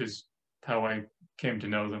 which is how I came to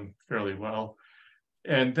know them fairly well.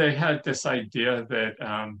 And they had this idea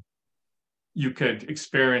that you could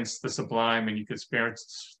experience the sublime and you could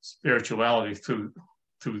experience spirituality through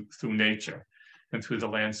nature and through the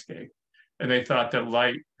landscape. And they thought that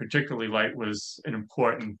light, particularly light, was an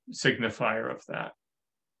important signifier of that.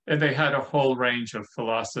 And they had a whole range of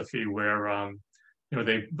philosophy where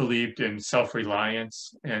they believed in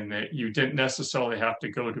self-reliance, and that you didn't necessarily have to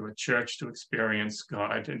go to a church to experience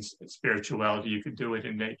God and spirituality. You could do it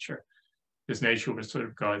in nature. because nature was sort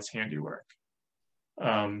of God's handiwork.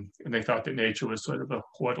 And they thought that nature was sort of a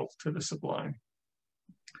portal to the sublime.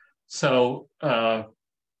 So I'm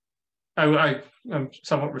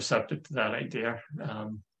somewhat receptive to that idea.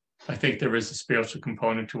 I think there is a spiritual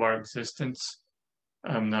component to our existence.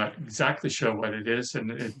 I'm not exactly sure what it is,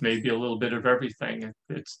 and it may be a little bit of everything.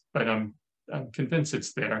 But I'm convinced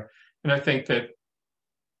it's there. And I think that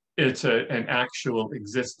it's an actual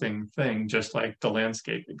existing thing, just like the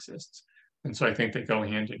landscape exists. And so I think they go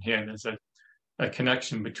hand in hand as a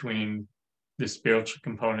connection between the spiritual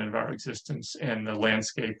component of our existence and the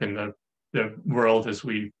landscape and the world as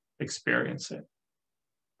we experience it.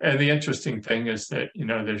 And the interesting thing is that,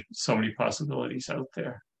 there's so many possibilities out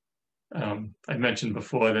there. I mentioned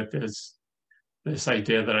before that there's this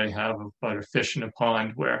idea that I have about a fish in a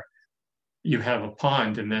pond, where you have a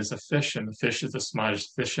pond and there's a fish, and the fish is the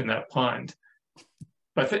smartest fish in that pond.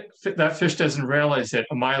 But that fish doesn't realize that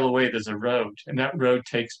a mile away there's a road, and that road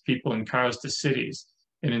takes people in cars to cities.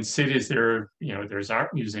 And in cities there's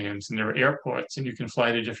art museums and there are airports, and you can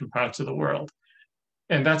fly to different parts of the world.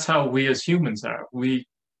 And that's how we as humans are. We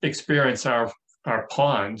experience our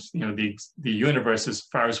pond, the universe as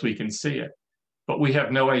far as we can see it. But we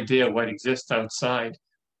have no idea what exists outside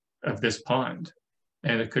of this pond.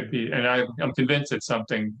 And it could be, and I'm convinced it's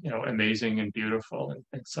something, amazing and beautiful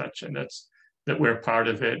and such, and that we're part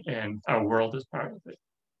of it and our world is part of it.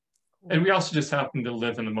 And we also just happen to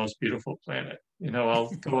live in the most beautiful planet. I'll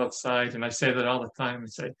go outside, and I say that all the time,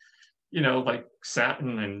 and say, like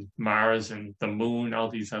Saturn and Mars and the moon, all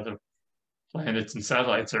these other planets and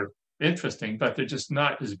satellites are interesting, but they're just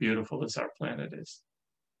not as beautiful as our planet is.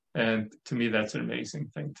 And to me, that's an amazing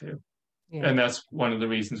thing too. Yeah. And that's one of the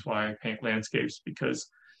reasons why I paint landscapes, because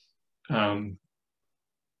if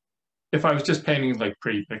I was just painting like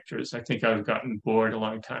pretty pictures, I think I would have gotten bored a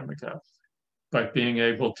long time ago. But being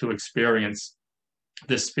able to experience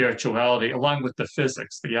this spirituality along with the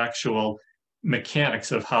physics, the actual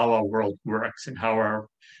mechanics of how our world works and how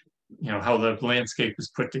how the landscape is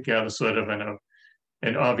put together, sort of in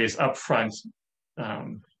an obvious upfront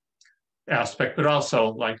aspect, but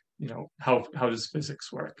also like, how does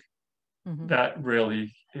physics work? Mm-hmm. That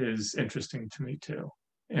really is interesting to me too.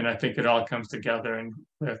 And I think it all comes together, and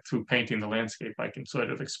through painting the landscape, I can sort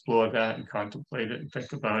of explore that and contemplate it and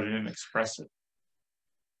think about it and express it.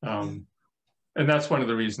 And that's one of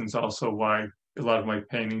the reasons also why a lot of my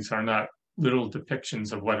paintings are not little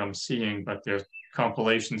depictions of what I'm seeing, but they're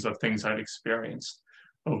compilations of things I've experienced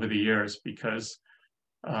over the years, because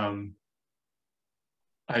I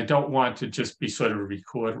don't want to just be sort of a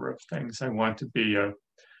recorder of things. I want to be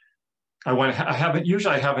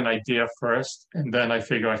usually I have an idea first, and then I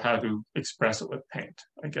figure out how to express it with paint,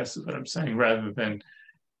 I guess is what I'm saying, rather than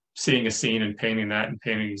seeing a scene and painting that and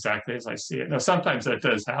painting exactly as I see it. Now, sometimes that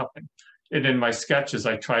does happen. And in my sketches,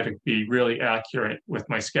 I try to be really accurate with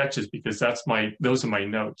my sketches, because those are my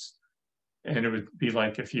notes. And it would be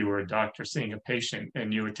like if you were a doctor seeing a patient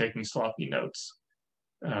and you were taking sloppy notes.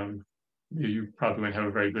 You probably wouldn't have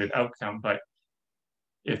a very good outcome. But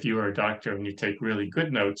if you are a doctor and you take really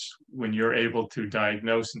good notes, when you're able to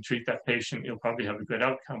diagnose and treat that patient, you'll probably have a good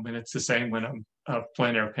outcome. And it's the same when I'm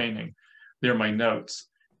plein air painting. They're my notes.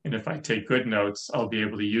 And if I take good notes, I'll be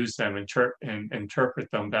able to use them and interpret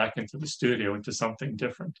them back into the studio into something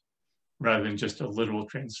different, rather than just a literal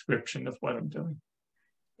transcription of what I'm doing.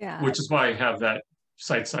 Yeah. Which is why I have that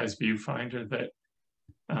site-size viewfinder that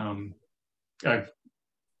I've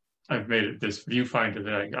made it this viewfinder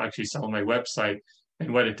that I actually sell on my website.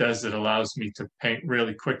 And what it does, it allows me to paint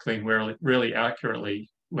really quickly and really, really accurately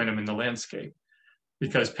when I'm in the landscape.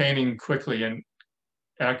 Because painting quickly and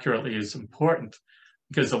accurately is important,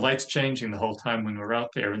 because the light's changing the whole time when we're out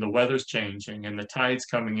there, and the weather's changing, and the tide's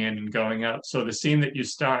coming in and going out. So the scene that you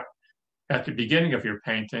start at the beginning of your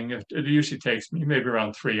painting, it usually takes me maybe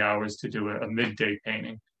around 3 hours to do a midday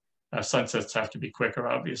painting. Sunsets have to be quicker,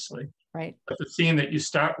 obviously. Right. But the scene that you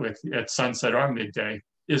start with at sunset or midday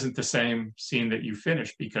isn't the same scene that you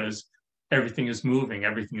finish, because everything is moving,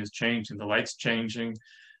 everything is changing, the light's changing,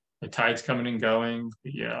 the tide's coming and going,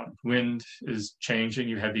 the wind is changing.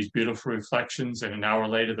 You have these beautiful reflections, and an hour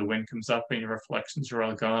later the wind comes up and your reflections are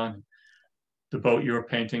all gone. The boat you were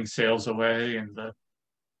painting sails away, and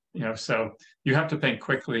so you have to paint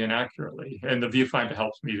quickly and accurately. And the viewfinder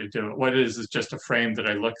helps me to do it. What it is just a frame that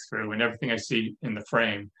I look through, and everything I see in the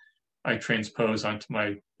frame, I transpose onto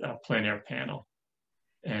my plein air panel.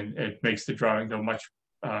 And it makes the drawing go much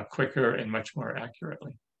quicker and much more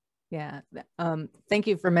accurately. Yeah. Thank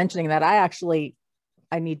you for mentioning that. I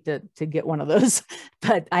need to get one of those,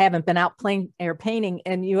 but I haven't been out plein air painting.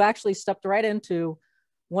 And you actually stepped right into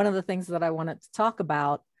one of the things that I wanted to talk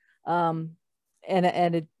about. One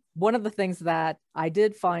of the things that I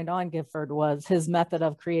did find on Gifford was his method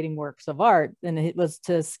of creating works of art. And it was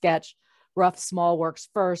to sketch rough, small works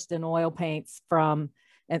first in oil paints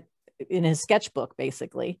in his sketchbook,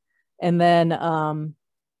 basically. And then,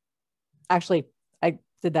 actually, I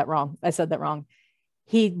did that wrong. I said that wrong.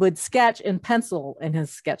 He would sketch in pencil in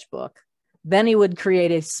his sketchbook. Then he would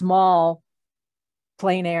create a small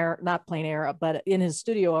not plein air, but in his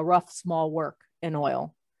studio, a rough, small work in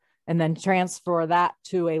oil, and then transfer that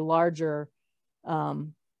to a larger,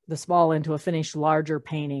 the small into a finished larger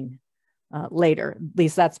painting later. At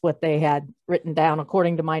least that's what they had written down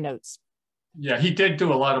according to my notes. Yeah, he did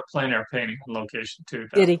do a lot of plein air painting on location too,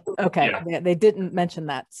 though. Did he? Okay. Yeah. They didn't mention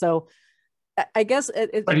that. So I guess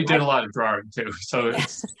but he did a lot of drawing too. So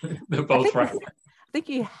they're both right. I think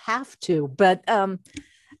you have to, but I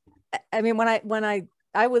mean, when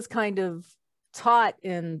I was kind of taught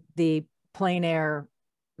in the plein air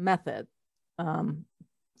method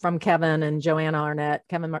from Kevin and Joanna Arnett,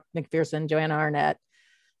 Kevin McPherson, Joanna Arnett,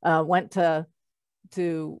 went to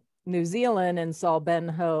New Zealand and saw Ben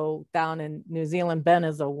Ho down in New Zealand. Ben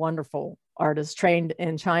is a wonderful artist, trained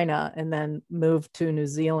in China and then moved to New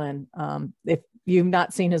Zealand. If you've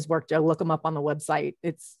not seen his work, look him up on the website.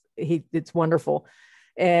 It's wonderful.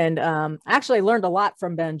 And actually I learned a lot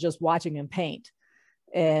from Ben just watching him paint.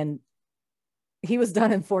 And he was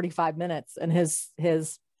done in 45 minutes, and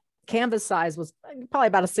his canvas size was probably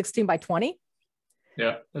about a 16 by 20.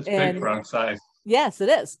 Yeah, that's big for our size. Yes, it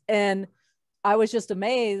is. And I was just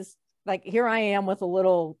amazed. Like, here I am with a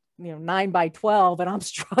little, 9 by 12, and I'm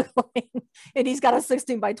struggling. And he's got a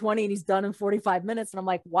 16 by 20, and he's done in 45 minutes. And I'm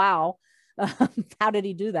like, wow, how did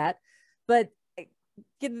he do that? But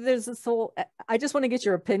there's this whole, I just want to get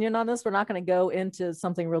your opinion on this. We're not going to go into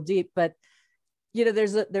something real deep, but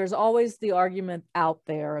there's always the argument out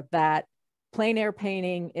there that plein air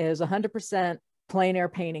painting is 100% plein air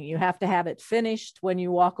painting. You have to have it finished when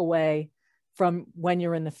you walk away from when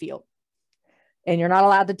you're in the field, and you're not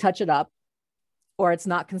allowed to touch it up, or it's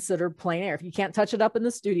not considered plein air. If you can't touch it up in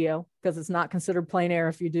the studio, because it's not considered plein air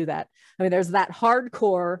if you do that. I mean, there's that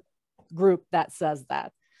hardcore group that says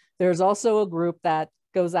that. There's also a group that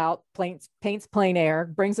goes out, paints plein air,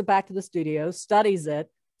 brings it back to the studio, studies it,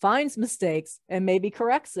 finds mistakes, and maybe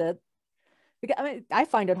corrects it. Because I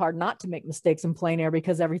find it hard not to make mistakes in plein air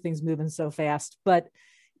because everything's moving so fast. But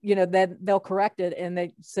then they'll correct it,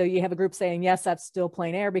 and so you have a group saying, yes, that's still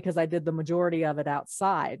plein air because I did the majority of it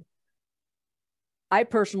outside. I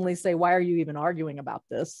personally say, why are you even arguing about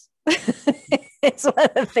this? It's one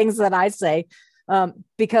of the things that I say,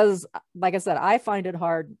 because, like I said, I find it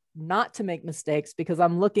hard not to make mistakes because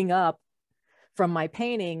I'm looking up from my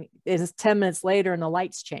painting. It is 10 minutes later and the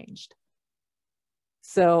lights changed.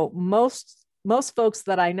 So most folks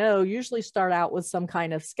that I know usually start out with some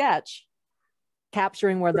kind of sketch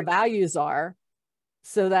capturing where the values are,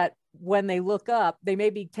 so that when they look up, they may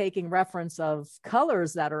be taking reference of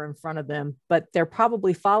colors that are in front of them, but they're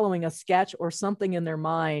probably following a sketch or something in their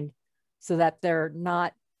mind so that they're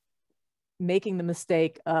not making the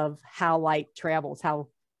mistake of how light travels, how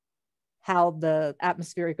the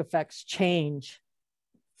atmospheric effects change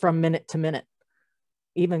from minute to minute,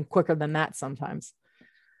 even quicker than that sometimes.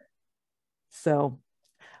 So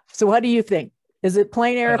what do you think? Is it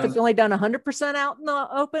plein air if it's only done 100% out in the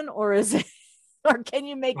open, or is it, or can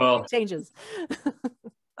you make changes?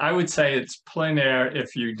 I would say it's plein air if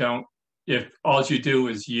all you do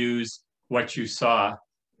is use what you saw,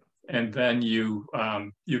 and then you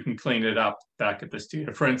can clean it up back at the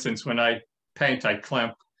studio. For instance, when I paint, I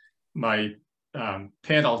clamp my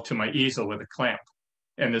panel to my easel with a clamp,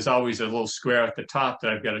 and there's always a little square at the top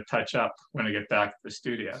that I've got to touch up when I get back to the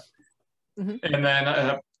studio. Mm-hmm. And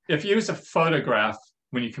then if you use a photograph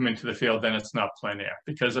when you come into the field, then it's not plein air,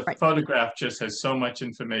 because a photograph just has so much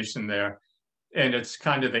information there, and it's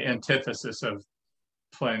kind of the antithesis of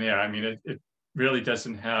plein air. I mean, it really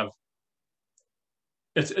doesn't have,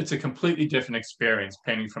 it's a completely different experience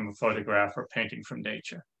painting from a photograph or painting from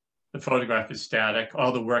nature. The photograph is static.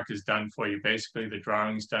 All the work is done for you. Basically, the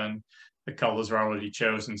drawing's done. The colors are already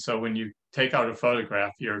chosen. So when you take out a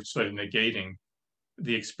photograph, you're sort of negating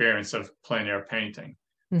the experience of plein air painting.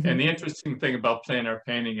 Mm-hmm. And the interesting thing about plein air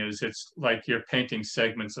painting is it's like you're painting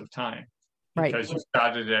segments of time, because you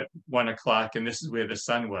started at 1 o'clock and this is where the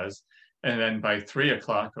sun was. And then by 3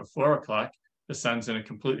 o'clock or 4 o'clock, the sun's in a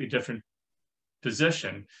completely different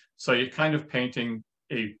position. So you're kind of painting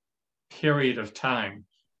a period of time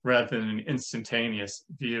rather than an instantaneous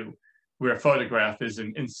view, where a photograph is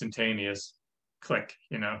an instantaneous click,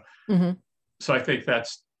 Mm-hmm. So I think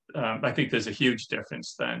that's I think there's a huge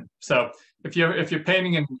difference then. So if you're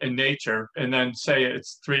painting in nature, and then say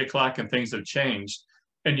it's 3 o'clock and things have changed,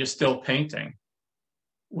 and you're still painting,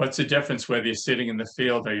 what's the difference whether you're sitting in the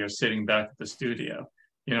field or you're sitting back at the studio?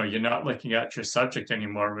 You know, you're not looking at your subject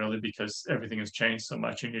anymore, really, because everything has changed so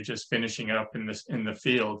much, and you're just finishing up in the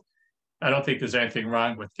field. I don't think there's anything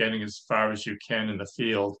wrong with getting as far as you can in the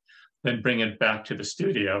field, then bring it back to the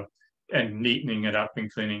studio and neatening it up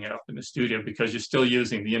and cleaning it up in the studio, because you're still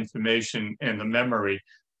using the information and the memory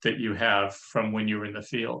that you have from when you were in the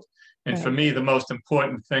field. And for me, the most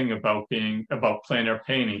important thing about plein air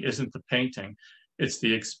painting isn't the painting, it's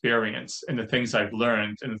the experience and the things I've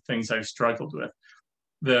learned and the things I've struggled with.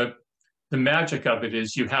 The magic of it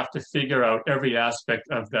is you have to figure out every aspect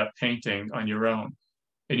of that painting on your own,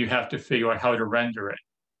 and you have to figure out how to render it.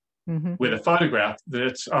 Mm-hmm. With a photograph,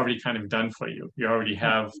 that's already kind of done for you. You already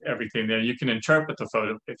have everything there. You can interpret the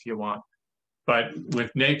photo if you want. But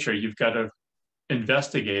with nature, you've got to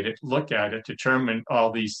investigate it, look at it, determine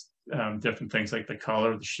all these different things like the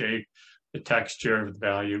color, the shape, the texture, the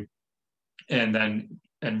value, and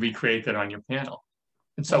recreate that on your panel.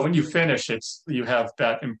 And so when you finish, you have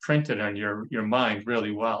that imprinted on your mind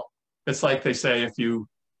really well. It's like they say,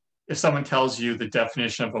 if someone tells you the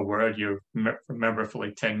definition of a word, you remember for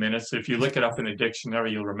like 10 minutes. If you look it up in the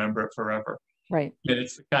dictionary, you'll remember it forever. Right. And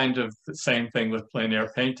it's kind of the same thing with plein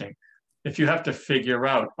air painting. If you have to figure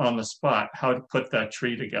out on the spot how to put that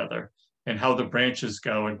tree together and how the branches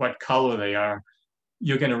go and what color they are,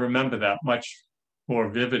 you're going to remember that much more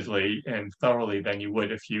vividly and thoroughly than you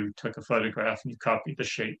would if you took a photograph and you copied the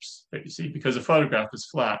shapes that you see. Because a photograph is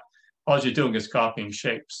flat. All you're doing is copying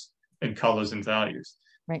shapes and colors and values.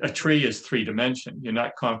 Right. A tree is 3-dimensional. You're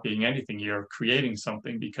not copying anything. You're creating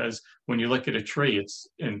something, because when you look at a tree, it's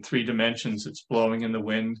in 3 dimensions. It's blowing in the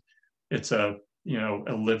wind. It's a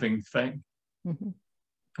living thing. Mm-hmm.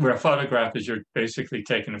 Where a photograph is, you're basically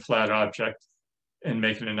taking a flat object and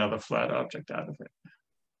making another flat object out of it.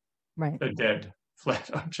 Right. A dead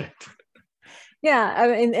flat object. Yeah, I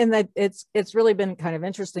mean, and that it's really been kind of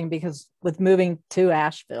interesting, because with moving to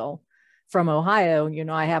Asheville from Ohio,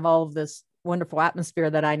 I have all of this wonderful atmosphere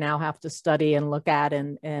that I now have to study and look at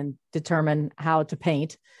and determine how to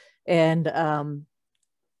paint. And, I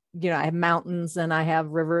have mountains and I have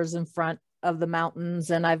rivers in front of the mountains,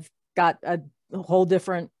 and I've got a whole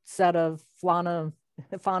different set of fauna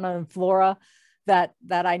and flora that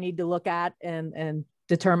I need to look at and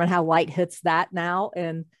determine how light hits that now.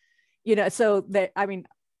 And, so that, I mean,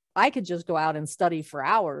 I could just go out and study for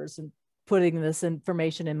hours and putting this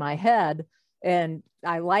information in my head. And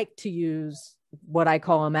I like to use what I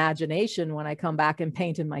call imagination when I come back and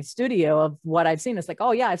paint in my studio of what I've seen. It's like,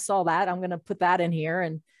 oh yeah, I saw that. I'm going to put that in here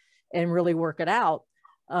and really work it out.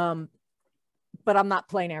 But I'm not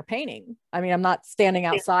plein air painting. I mean, I'm not standing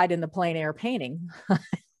outside in the plein air painting.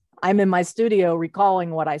 I'm in my studio recalling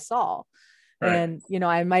what I saw. Right. And,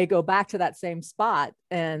 I might go back to that same spot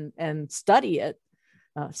and study it,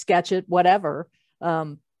 sketch it, whatever.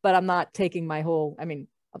 But I'm not taking my whole, I'm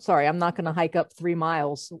sorry, I'm not going to hike up 3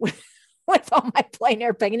 miles with all my plein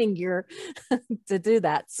air painting gear to do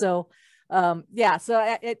that. So,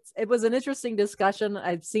 so it was an interesting discussion.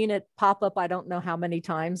 I've seen it pop up, I don't know how many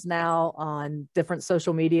times now, on different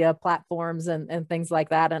social media platforms and things like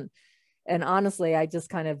that. And honestly, I just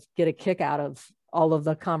kind of get a kick out of all of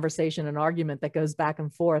the conversation and argument that goes back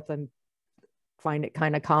and forth, and find it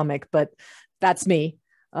kind of comic, but that's me.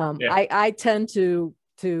 I tend to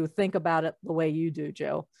think about it the way you do,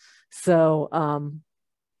 Joe. So, I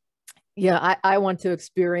want to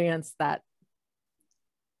experience that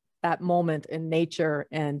moment in nature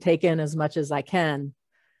and take in as much as I can,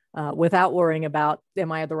 without worrying about,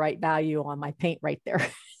 am I the right value on my paint right there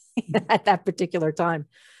at that particular time.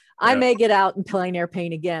 I may get out and plein air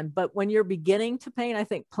paint again, but when you're beginning to paint, I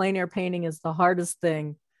think plein air painting is the hardest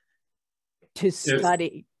thing to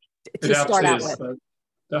study, to start out with.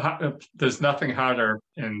 There's nothing harder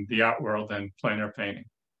in the art world than plein air painting.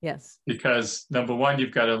 Yes. Because number one,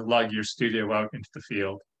 you've got to lug your studio out into the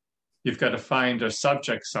field. You've got to find a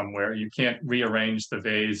subject somewhere. You can't rearrange the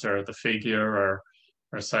vase or the figure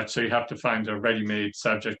or such. So you have to find a ready-made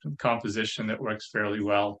subject and composition that works fairly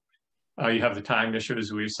well. You have the time issue,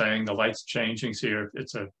 as we were saying, the light's changing, so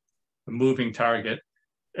it's a moving target.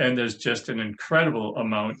 And there's just an incredible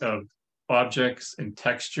amount of objects and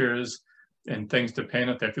textures and things to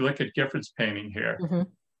paint up there. If you look at Gifford's painting here,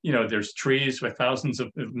 there's trees with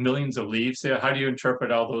millions of leaves there. How do you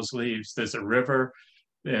interpret all those leaves? There's a river,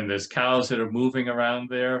 and there's cows that are moving around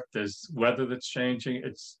there. There's weather that's changing.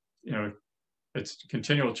 It's a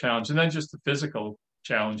continual challenge. And then just the physical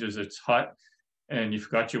challenges. It's hot, and you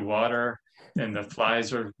forgot your water, and the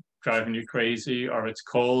flies are driving you crazy, or it's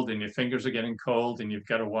cold and your fingers are getting cold and you've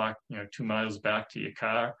got to walk, 2 miles back to your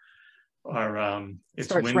car, or it's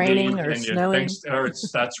Starts windy raining or and you snowing. think, or it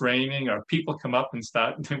starts raining, or people come up and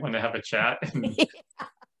they want to have a chat.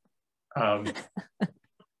 And,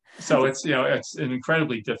 so it's, it's an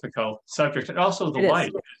incredibly difficult subject. And also the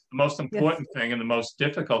light, the most important thing and the most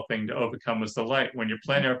difficult thing to overcome was the light. When you're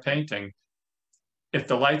plein air painting, if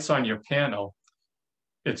the light's on your panel,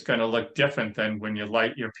 it's going to look different than when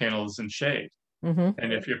your panel is in shade. Mm-hmm.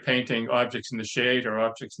 And if you're painting objects in the shade or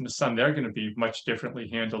objects in the sun, they're going to be much differently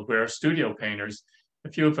handled. Where studio painters,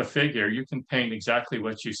 if you have a figure, you can paint exactly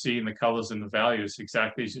what you see, and the colors and the values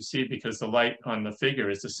exactly as you see, because the light on the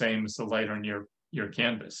figure is the same as the light on your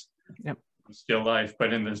canvas. Yep. Still life.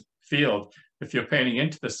 But in the field, if you're painting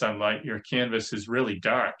into the sunlight, your canvas is really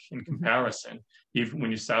dark in comparison. Even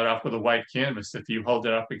when you start off with a white canvas, if you hold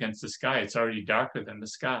it up against the sky, it's already darker than the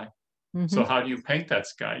sky. So how do you paint that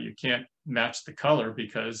sky? You can't match the color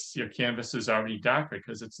because your canvas is already darker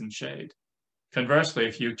because it's in shade. Conversely,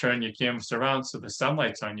 if you turn your canvas around so the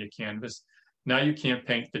sunlight's on your canvas, now you can't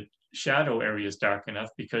paint the shadow areas dark enough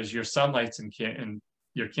because your sunlight's and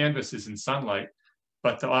your canvas is in sunlight,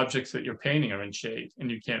 but the objects that you're painting are in shade,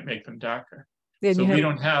 and you can't make them darker. So we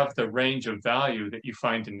don't have the range of value that you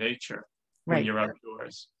find in nature when you're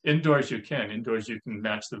outdoors. Indoors you can. Indoors you can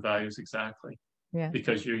match the values exactly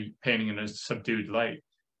because you're painting in a subdued light.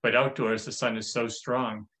 But outdoors, the sun is so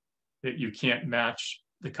strong that you can't match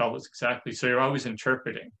the colors exactly. So you're always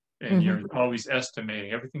interpreting, and you're always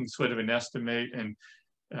estimating. Everything's sort of an estimate, and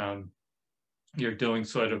you're doing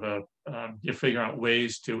sort of you're figuring out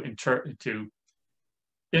ways to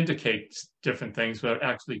indicate different things without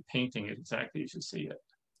actually painting it exactly as you see it.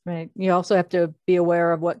 Right. You also have to be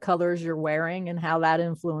aware of what colors you're wearing and how that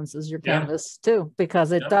influences your canvas too,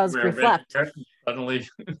 because it does reflect. Suddenly,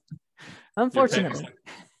 unfortunately.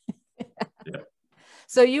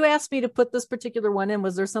 So you asked me to put this particular one in.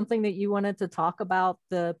 Was there something that you wanted to talk about,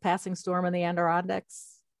 the passing storm in the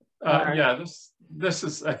Adirondacks? This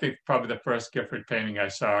is, I think, probably the first Gifford painting I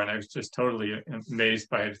saw, and I was just totally amazed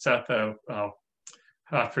by it. It's at the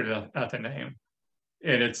Hartford Athenaeum,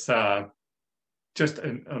 and it's just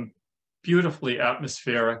a beautifully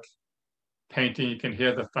atmospheric painting. You can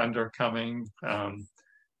hear the thunder coming, and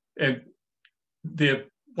the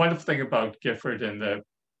wonderful thing about Gifford and the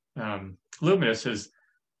Luminous is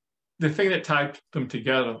the thing that tied them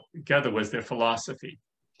together was their philosophy.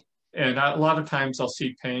 And a lot of times I'll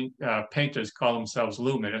see painters call themselves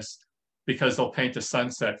luminous because they'll paint a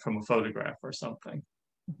sunset from a photograph or something.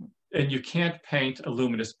 And you can't paint a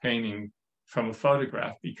luminous painting from a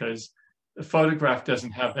photograph because the photograph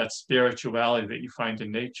doesn't have that spirituality that you find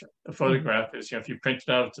in nature. The photograph is, if you print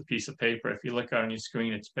it out, it's a piece of paper. If you look on your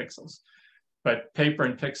screen, it's pixels. But paper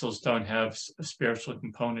and pixels don't have a spiritual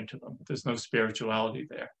component to them. There's no spirituality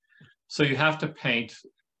there. So you have to paint.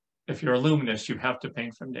 If you're a luminous, you have to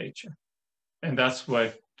paint from nature. And that's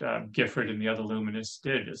what Gifford and the other luminists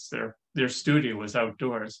did, is their studio was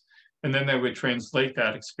outdoors. And then they would translate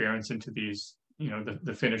that experience into these,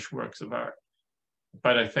 the finished works of art.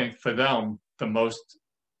 But I think for them, the most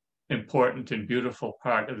important and beautiful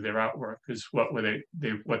part of their artwork is what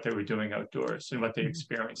they were doing outdoors and what they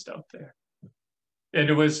experienced out there. And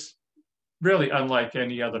it was really unlike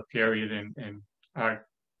any other period in art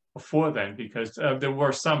before then, because there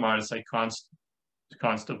were some artists like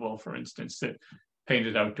Constable, for instance, that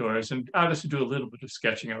painted outdoors, and artists who do a little bit of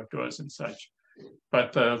sketching outdoors and such.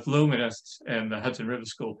 But the Luminists and the Hudson River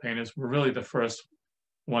School painters were really the first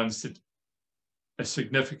ones that a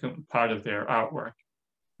significant part of their artwork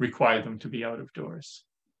required them to be out of doors.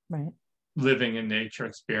 Right. Living in nature,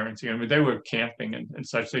 experiencing. I mean, they were camping and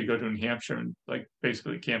such. They go to New Hampshire and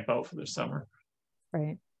basically camp out for the summer.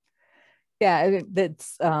 Right. Yeah,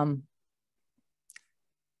 that's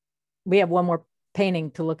we have one more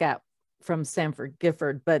painting to look at from Sanford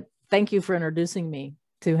Gifford, but thank you for introducing me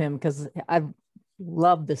to him, because I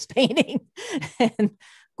love this painting. And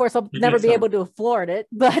of course I'll never be able to afford it,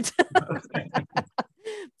 but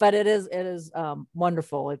but it is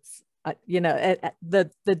wonderful. It's the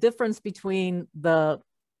difference between the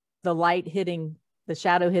light hitting, the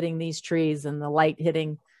shadow hitting these trees and the light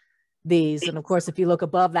hitting these, and of course if you look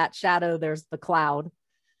above that shadow, there's the cloud,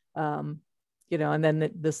 and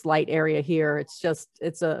then this light area here.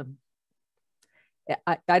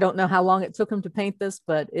 I don't know how long it took him to paint this,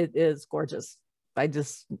 but it is gorgeous. I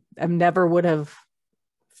never would have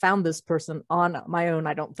found this person on my own,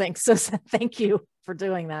 I don't think. So thank you for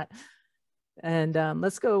doing that. And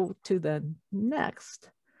let's go to the next.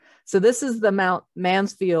 So this is the Mount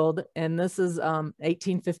Mansfield, and this is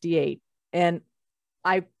 1858. And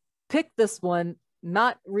I picked this one,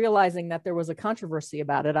 not realizing that there was a controversy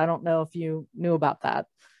about it. I don't know if you knew about that.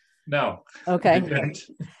 No. Okay.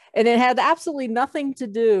 And it had absolutely nothing to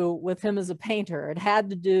do with him as a painter. It had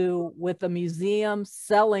to do with a museum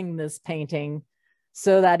selling this painting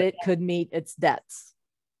so that it could meet its debts.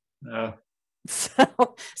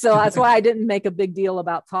 So that's why I didn't make a big deal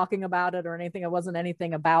about talking about it or anything. It wasn't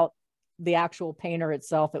anything about the actual painter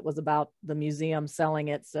itself. It was about the museum selling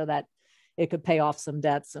it so that it could pay off some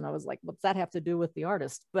debts. And I was like, what's that have to do with the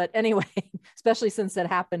artist? But anyway, especially since it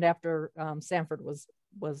happened after Sanford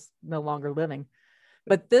was no longer living.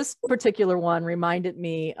 But this particular one reminded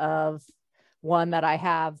me of one that I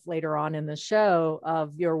have later on in the show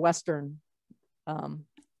of your Western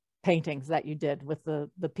paintings that you did with the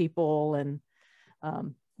people, and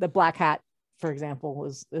the black hat, for example,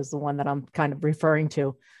 is the one that I'm kind of referring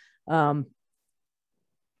to.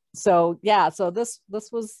 So yeah, so this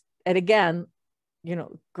was, and again, you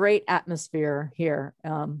know, great atmosphere here.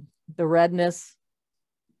 The redness,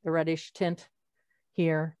 the reddish tint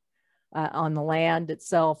here on the land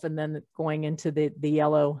itself, and then going into the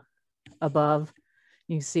yellow above.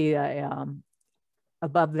 You see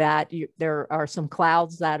above that, there are some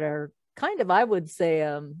clouds that are kind of, I would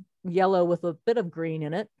say, yellow with a bit of green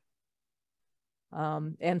in it,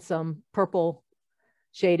 and some purple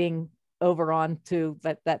shading over onto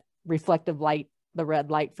that reflective light, the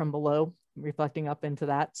red light from below reflecting up into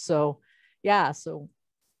that. So yeah, so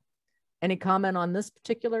any comment on this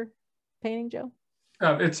particular painting, Joe?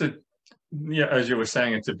 Yeah, as you were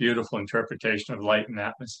saying, it's a beautiful interpretation of light and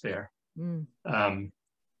atmosphere.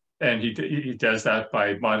 And he does that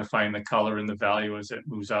by modifying the color and the value as it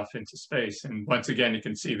moves off into space. And once again, you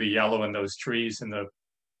can see the yellow in those trees in the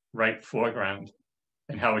right foreground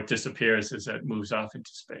and how it disappears as it moves off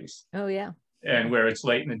into space. Oh, yeah. And where it's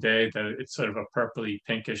late in the day, it's sort of a purpley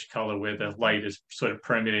pinkish color where the light is sort of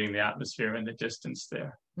permeating the atmosphere in the distance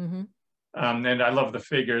there. And I love the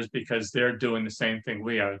figures because they're doing the same thing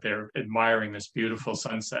we are. They're admiring this beautiful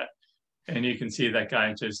sunset. And you can see that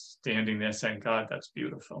guy just standing there saying, God, that's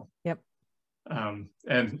beautiful. Yep.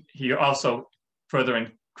 And he also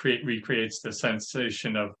further recreates the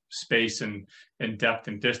sensation of space and depth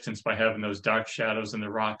and distance by having those dark shadows and the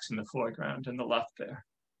rocks in the foreground and the left there.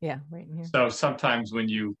 Yeah, right in here. So sometimes when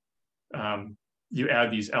you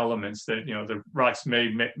add these elements that, you know, the rocks may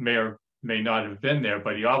or may not have been there,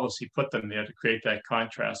 but he obviously put them there to create that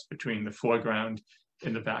contrast between the foreground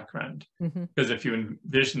and the background. Because if you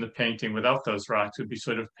envision the painting without those rocks, it would be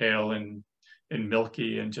sort of pale and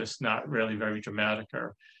milky and just not really very dramatic,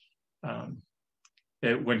 or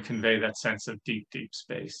it wouldn't convey that sense of deep, deep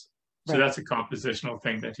space. So that's a compositional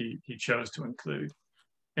thing that he chose to include.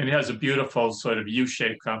 And it has a beautiful sort of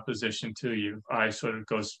U-shaped composition too. Your eye sort of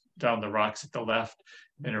goes down the rocks at the left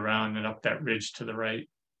and around and up that ridge to the right.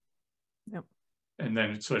 Yep. And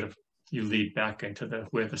then it sort of, you lead back into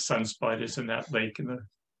where the sunspot is in that lake in the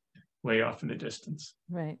way off in the distance.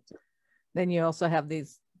 Right. Then you also have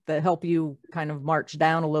these that help you kind of march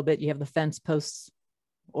down a little bit. You have the fence posts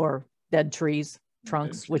or dead trees,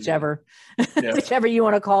 trunks, whichever, whichever you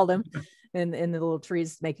want to call them. And the little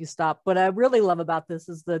trees make you stop. What I really love about this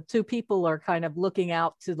is the two people are kind of looking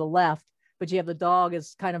out to the left, but you have the dog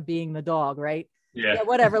is kind of being the dog, right? Yeah,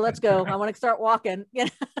 whatever, let's go. I want to start walking. Yeah,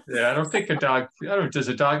 I don't think does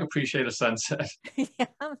a dog appreciate a sunset? Yeah,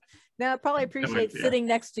 now it probably appreciates sitting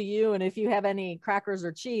next to you, and if you have any crackers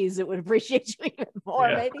or cheese, it would appreciate you even more,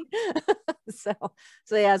 maybe.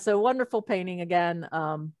 So wonderful painting again,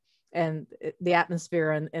 and the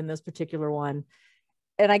atmosphere in this particular one.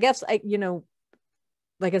 And I guess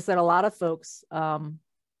like I said, a lot of folks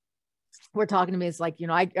were talking to me. It's like,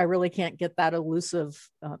 I really can't get that elusive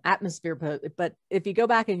atmosphere, but if you go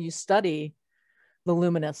back and you study the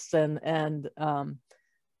luminous and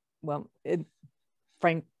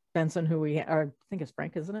Frank Benson, I think it's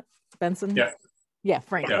Frank, isn't it? Benson? Yeah,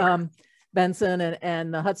 Frank. Yeah. Benson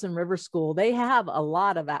and the Hudson River School, they have a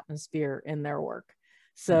lot of atmosphere in their work.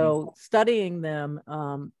 So studying them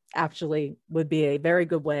actually would be a very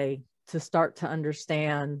good way to start to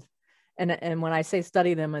understand. And when I say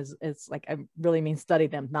study them, it's like, I really mean study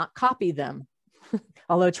them, not copy them.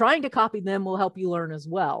 Although trying to copy them will help you learn as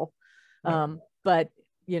well. But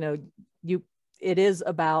it is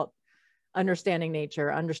about understanding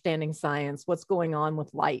nature, understanding science, what's going on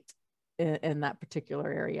with light in that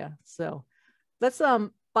particular area. So let's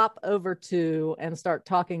pop over to and start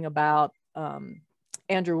talking about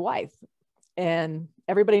Andrew Wyeth. And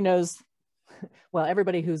everybody knows, well,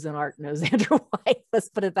 everybody who's in art knows Andrew Wyeth, let's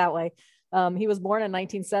put it that way. He was born in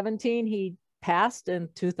 1917. He passed in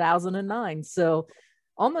 2009. So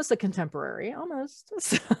almost a contemporary, almost.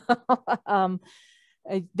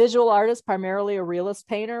 A visual artist, primarily a realist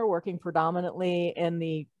painter, working predominantly in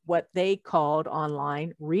the what they called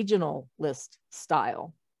online regionalist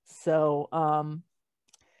style. So,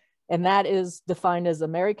 and that is defined as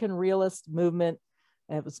American realist movement.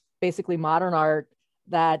 It was basically modern art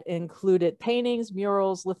that included paintings,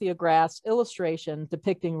 murals, lithographs, illustration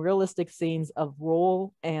depicting realistic scenes of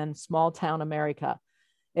rural and small town America.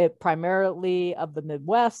 It primarily of the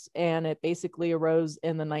Midwest, and it basically arose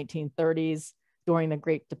in the 1930s during the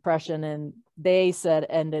Great Depression, and they said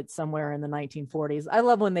ended somewhere in the 1940s. I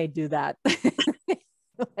love when they do that.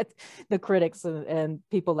 The critics and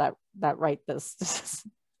people that write this.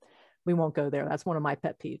 We won't go there. That's one of my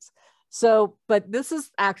pet peeves. So, but this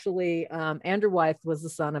is actually, Andrew Wyeth was the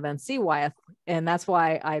son of N.C. Wyeth. And that's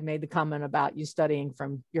why I made the comment about you studying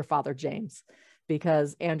from your father, James,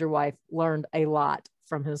 because Andrew Wyeth learned a lot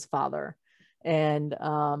from his father. And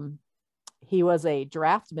he was a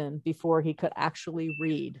draftsman before he could actually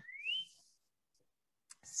read.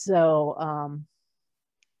 So,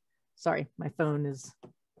 sorry, my phone is,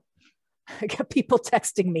 I got people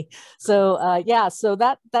texting me. So yeah, so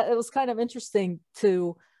that it was kind of interesting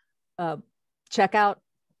to check out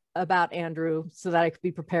about Andrew so that I could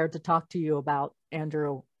be prepared to talk to you about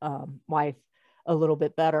Andrew Wyeth a little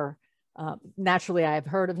bit better. Naturally, I've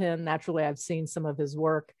heard of him. Naturally, I've seen some of his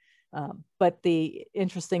work. But the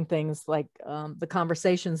interesting things like the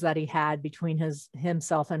conversations that he had between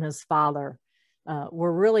himself and his father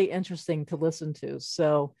were really interesting to listen to.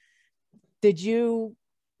 So did you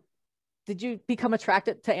become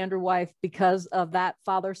attracted to Andrew Wyeth because of that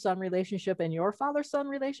father-son relationship and your father-son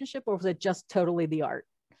relationship, or was it just totally the art?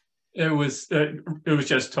 It was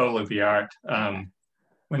just totally the art.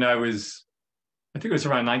 When I think it was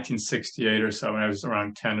around 1968 or so, when I was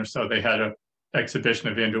around 10 or so, they had an exhibition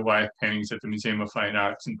of Andrew Wyeth paintings at the Museum of Fine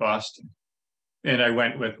Arts in Boston. And I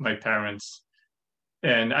went with my parents.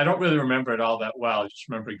 And I don't really remember it all that well. I just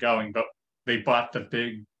remember going, but they bought the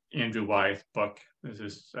big Andrew Wyeth book. There's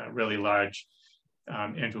this really large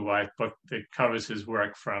Andrew Wyeth book that covers his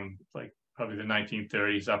work from like probably the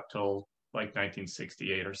 1930s up till like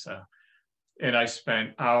 1968 or so. And I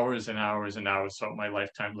spent hours and hours and hours throughout my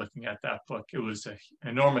lifetime looking at that book. It was an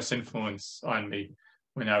enormous influence on me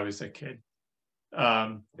when I was a kid.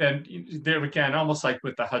 And there again, almost like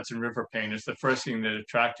with the Hudson River painters, the first thing that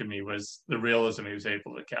attracted me was the realism he was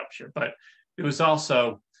able to capture. But it was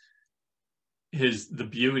also the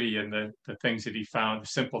beauty and the things that he found, the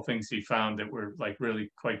simple things he found that were like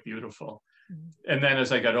really quite beautiful. Mm-hmm. And then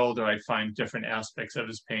as I got older, I'd find different aspects of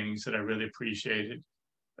his paintings that I really appreciated.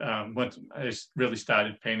 Once I really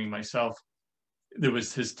started painting myself, there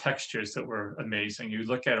was his textures that were amazing. You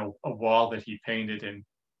look at a wall that he painted, and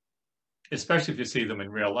especially if you see them in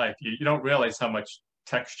real life, you don't realize how much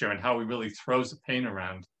texture and how he really throws the paint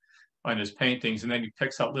around on his paintings. And then he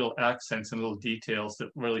picks out little accents and little details that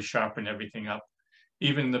really sharpen everything up.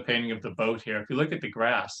 Even in the painting of the boat here, if you look at the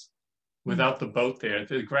grass, without the boat there,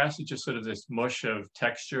 the grass is just sort of this mush of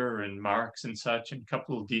texture and marks and such, and a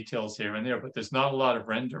couple of details here and there, but there's not a lot of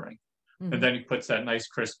rendering. Mm-hmm. And then he puts that nice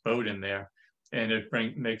crisp boat in there, and it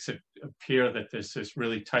makes it appear that there's this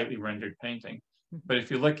really tightly rendered painting. Mm-hmm. But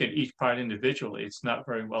if you look at each part individually, it's not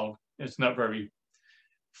very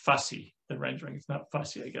fussy. The rendering is not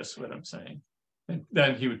fussy, I guess is what I'm saying. And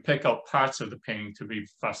then he would pick out parts of the painting to be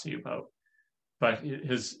fussy about. But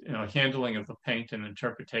his handling of the paint and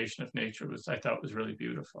interpretation of nature I thought was really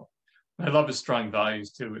beautiful. I love his strong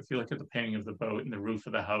values too. If you look at the painting of the boat and the roof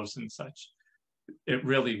of the house and such, it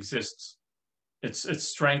really exists. Its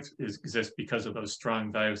strength exists because of those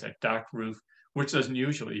strong values, that dark roof, which doesn't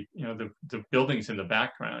usually, the buildings in the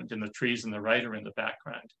background and the trees and the right are in the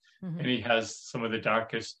background. Mm-hmm. And he has some of the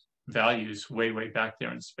darkest values way, way back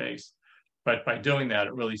there in space. But by doing that,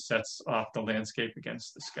 it really sets off the landscape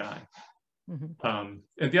against the sky. Mm-hmm.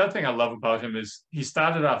 And the other thing I love about him is he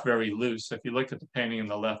started off very loose. If you look at the painting on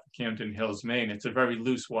the left, Camden Hills, Maine, it's a very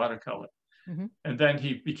loose watercolor. Mm-hmm. And then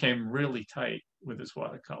he became really tight with his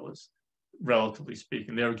watercolors, relatively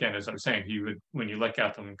speaking. There again, as I was saying, when you look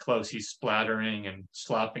at them close, he's splattering and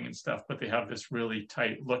slopping and stuff, but they have this really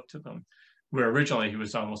tight look to them, where originally he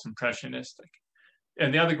was almost impressionistic.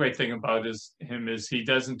 And the other great thing about him is he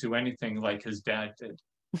doesn't do anything like his dad did.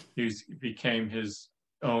 He became his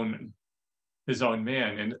own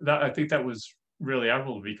man. And I think that was really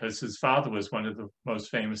admirable because his father was one of the most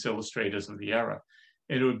famous illustrators of the era.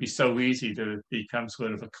 And it would be so easy to become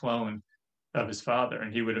sort of a clone of his father,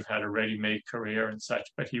 and he would have had a ready-made career and such,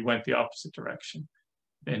 but he went the opposite direction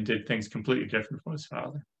and did things completely different from his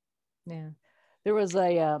father. Yeah. There was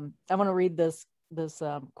I want to read this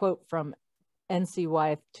quote from N.C.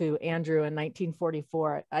 Wyeth to Andrew in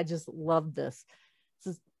 1944. I just love this.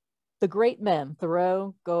 This is the great men,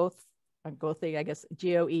 Thoreau, Goethe, I guess,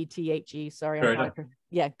 Goethe. Sorry, I'm not.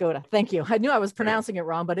 Yeah, Goethe. Thank you. I knew I was pronouncing it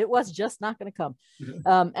wrong, but it was just not going to come.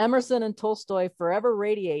 Emerson and Tolstoy forever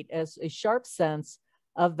radiate as a sharp sense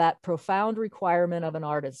of that profound requirement of an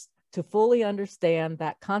artist to fully understand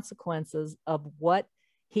that consequences of what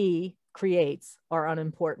he creates are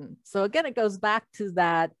unimportant. So again, it goes back to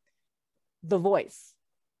that, the voice,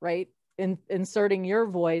 right? Inserting your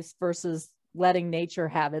voice versus letting nature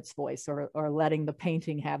have its voice, or letting the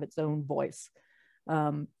painting have its own voice.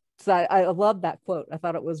 So I love that quote. I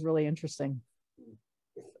thought it was really interesting.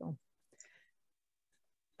 So.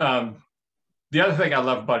 The other thing I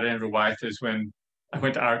love about Andrew Wyeth is when I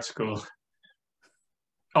went to art school,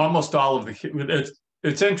 almost all of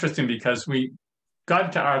it's interesting because we got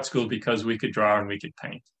into art school because we could draw and we could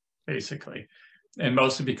paint, basically. And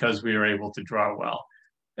mostly because we were able to draw well.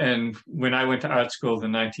 And when I went to art school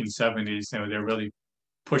in the 1970s, they're really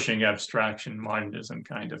pushing abstraction, modernism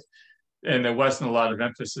kind of. And there wasn't a lot of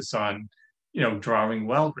emphasis on, drawing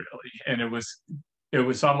well, really. And it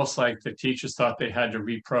was almost like the teachers thought they had to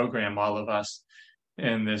reprogram all of us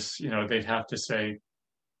in this, they'd have to say,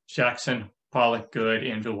 Jackson Pollock good,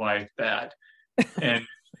 Andrew Wyeth bad. And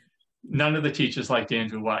none of the teachers liked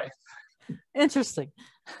Andrew Wyeth. Interesting.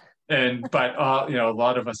 But a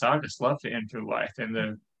lot of us artists loved Andrew Wyeth,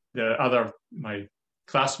 and my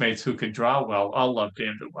classmates who could draw well all loved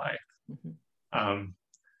Andrew Wyeth.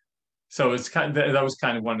 So it's that was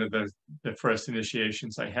kind of one of the first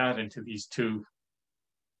initiations I had into these two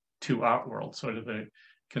art worlds, sort of the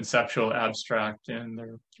conceptual, abstract, and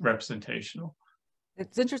the representational.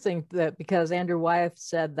 It's interesting that because Andrew Wyeth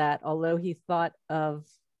said that although he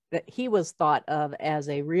was thought of as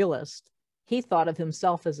a realist, he thought of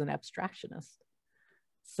himself as an abstractionist.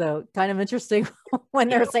 So kind of interesting when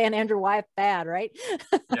they're saying Andrew Wyeth bad, right?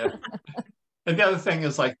 Yeah. And the other thing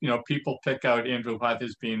is, people pick out Andrew Wyeth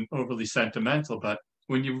as being overly sentimental, but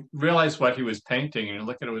when you realize what he was painting and you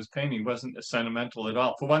look at what he was painting, he wasn't sentimental at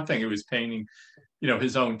all. For one thing, he was painting,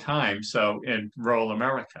 his own time, so in rural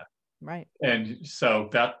America. Right. And so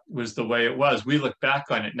that was the way it was. We look back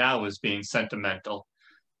on it now as being sentimental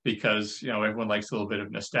because, everyone likes a little bit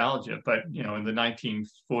of nostalgia. But, in the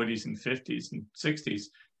 1940s and 50s and 60s,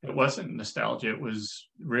 it wasn't nostalgia, it was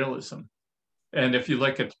realism. And if you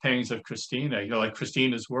look at the paintings of Christina, like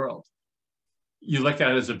Christina's World, you look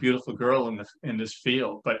at it as a beautiful girl in this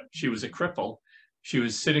field, but she was a cripple. She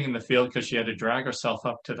was sitting in the field because she had to drag herself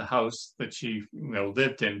up to the house that she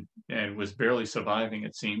lived in and was barely surviving,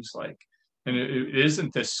 it seems like. And it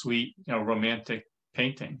isn't this sweet, romantic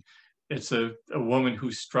painting. It's a woman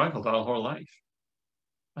who struggled all her life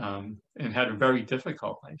and had a very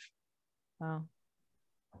difficult life. Wow.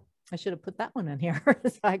 I should have put that one in here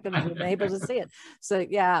so I could have been able to see it. So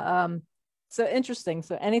yeah, so interesting.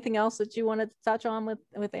 So anything else that you wanted to touch on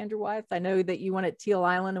with Andrew Wyeth? I know that you went at Teal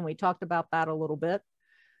Island and we talked about that a little bit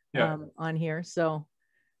on here. So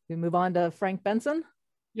we move on to Frank Benson.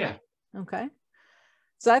 Yeah. Okay.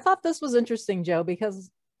 So I thought this was interesting, Joe, because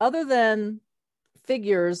other than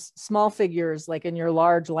figures, small figures, like in your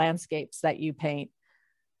large landscapes that you paint,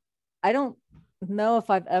 I don't know if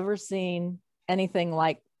I've ever seen anything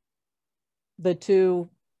like the two.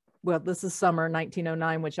 Well, this is Summer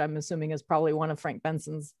 1909, which I'm assuming is probably one of Frank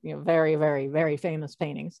Benson's, very, very, very famous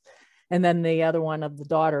paintings. And then the other one of the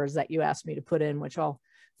daughters that you asked me to put in, which I'll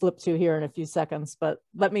flip to here in a few seconds. But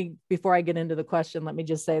before I get into the question, let me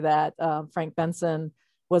just say that Frank Benson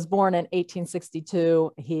was born in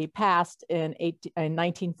 1862. He passed in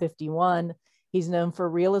 1951. He's known for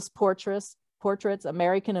realist portraits,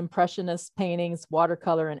 American Impressionist paintings,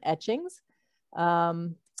 watercolor, and etchings.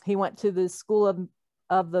 He went to the School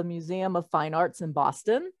of the Museum of Fine Arts in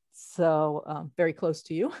Boston, so very close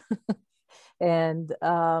to you. And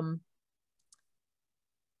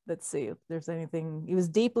let's see if there's anything. He was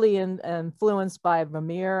deeply influenced by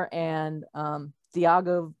Vermeer and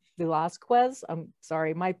Diego Velázquez. I'm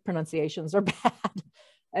sorry, my pronunciations are bad.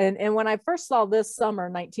 And when I first saw this Summer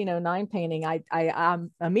 1909 painting, I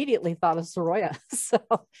immediately thought of Sorolla.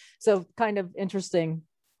 So kind of interesting.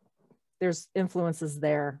 There's influences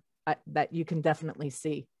there that you can definitely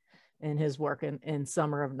see in his work in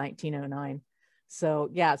Summer of 1909. So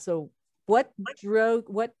yeah, so what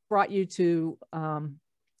brought you to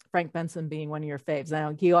Frank Benson being one of your faves?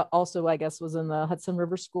 Now he also, I guess, was in the Hudson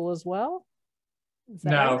River School as well.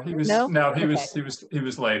 No, right? he was he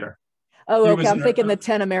was later. Oh, okay. I'm thinking the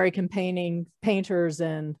 10 American painters,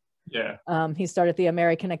 and yeah, he started the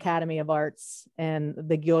American Academy of Arts and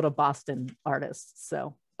the Guild of Boston Artists.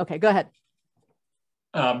 So okay, go ahead.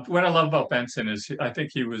 What I love about Benson is I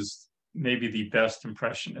think he was maybe the best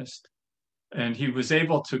impressionist And he was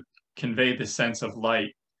able to convey the sense of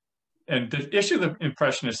light. And the issue the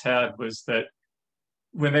Impressionists had was that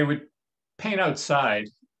when they would paint outside,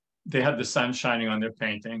 they had the sun shining on their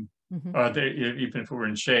painting, or even if it were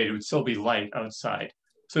in shade, it would still be light outside.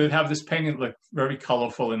 So they'd have this painting look very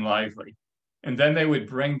colorful and lively. And then they would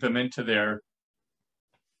bring them into their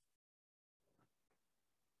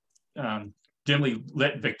dimly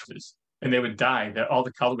lit victories, and they would die, that all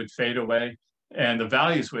the color would fade away and the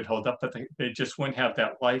values would hold up, but they just wouldn't have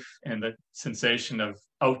that life and the sensation of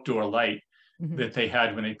outdoor light that they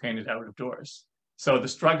had when they painted out of doors. So the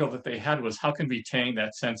struggle that they had was, how can we retain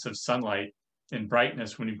that sense of sunlight and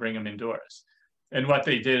brightness when you bring them indoors? And what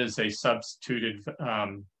they did is they substituted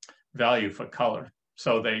value for color.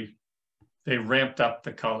 So they ramped up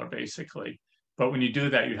the color basically. But when you do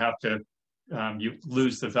that, you have to, you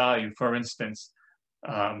lose the value. For instance,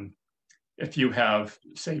 if you have,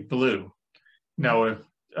 say, blue, now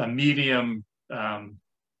a medium,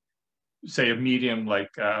 say a medium like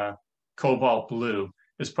cobalt blue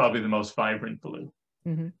is probably the most vibrant blue.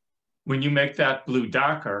 When you make that blue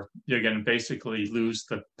darker, you're going to basically lose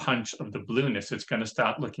the punch of the blueness. It's going to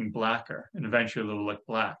start looking blacker, and eventually it'll look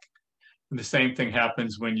black. And the same thing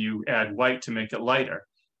happens when you add white to make it lighter.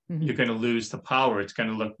 You're going to lose the power. It's going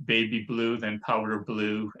to look baby blue, then powder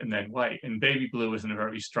blue, and then white. And baby blue isn't a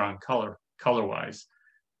very strong color, color-wise.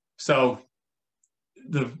 So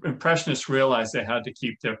the Impressionists realized they had to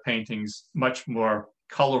keep their paintings much more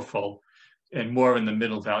colorful and more in the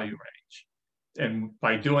middle value range. And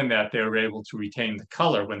by doing that, they were able to retain the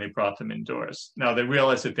color when they brought them indoors. Now, they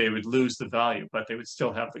realized that they would lose the value, but they would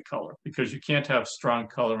still have the color, because you can't have strong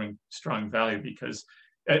color and strong value because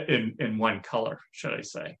in one color, should I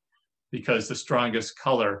say, because the strongest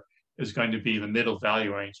color is going to be the middle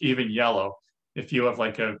value range. Even yellow, if you have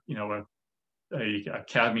like a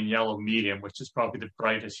cadmium yellow medium, which is probably the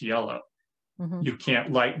brightest yellow, you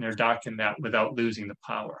can't lighten or darken that without losing the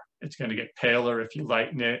power. It's going to get paler if you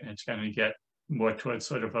lighten it, and it's going to get more towards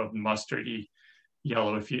sort of a mustardy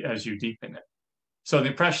yellow as you deepen it. So the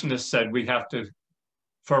Impressionists said, we have to,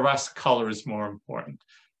 for us, color is more important.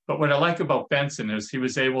 But what I like about Benson is he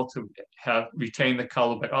was able to retain the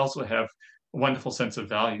color, but also have a wonderful sense of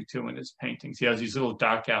value too in his paintings. He has these little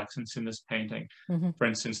dark accents in this painting. For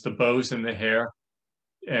instance, the bows in the hair,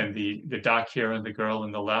 and the dark hair on the girl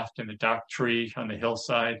on the left, and the dark tree on the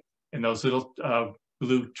hillside, and those little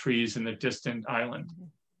blue trees in the distant island.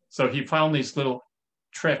 So he found these little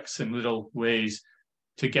tricks and little ways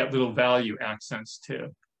to get little value accents too.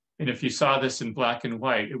 And if you saw this in black and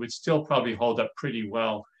white, it would still probably hold up pretty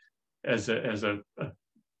well as an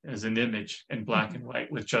image in black and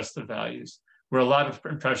white with just the values. Where a lot of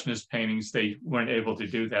Impressionist paintings, they weren't able to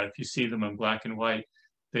do that. If you see them in black and white,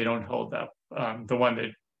 they don't hold up. The one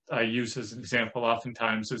that I use as an example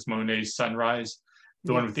oftentimes is Monet's Sunrise,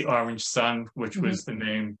 the one with the orange sun, which was the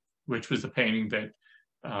name, which was the painting that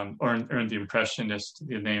earned the Impressionist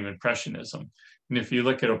the name Impressionism. And if you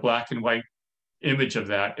look at a black and white image of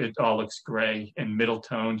that, it all looks gray and middle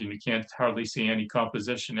toned, and you can't hardly see any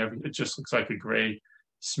composition. It just looks like a gray,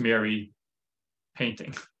 smeary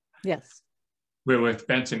painting. Yes. Where with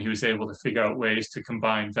Benson, he was able to figure out ways to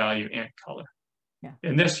combine value and color. Yeah.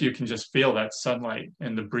 In this, you can just feel that sunlight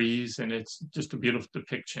and the breeze, and it's just a beautiful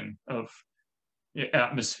depiction of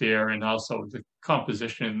atmosphere, and also the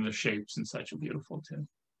composition and the shapes and such are beautiful too.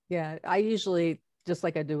 Yeah, I usually, just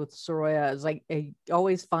like I do with Soroya, is like I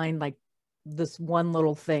always find like this one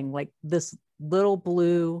little thing, like this little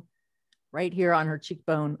blue right here on her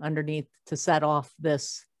cheekbone underneath to set off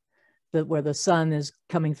this, where the sun is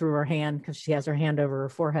coming through her hand because she has her hand over her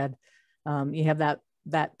forehead. You have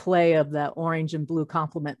that play of that orange and blue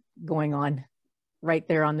complement going on right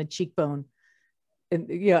there on the cheekbone. And,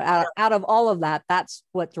 you know, out of all of that, that's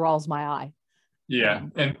what draws my eye. Yeah.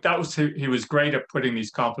 And that was, he was great at putting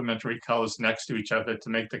these complementary colors next to each other to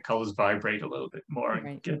make the colors vibrate a little bit more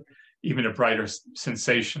and get even a brighter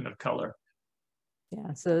sensation of color.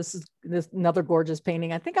 Yeah. So this is another gorgeous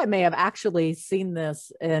painting. I think I may have actually seen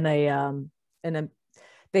this in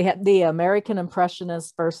they had the American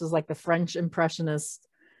Impressionists versus like the French Impressionists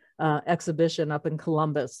exhibition up in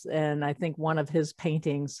Columbus. And I think one of his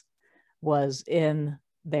paintings was in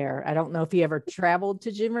there. I don't know if he ever traveled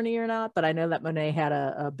to Giverny or not, but I know that Monet had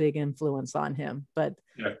a big influence on him. But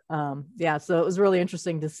yeah, so it was really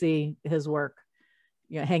interesting to see his work,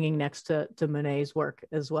 you know, hanging next to Monet's work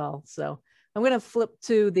as well. So I'm going to flip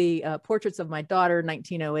to the Portraits of My Daughter,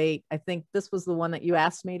 1908. I think this was the one that you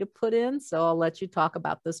asked me to put in, so I'll let you talk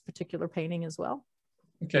about this particular painting as well.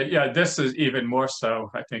 Okay, yeah, this is even more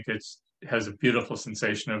so. I think it has a beautiful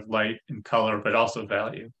sensation of light and color, but also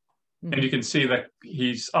value. And you can see that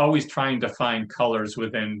he's always trying to find colors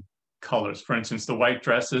within colors. For instance, the white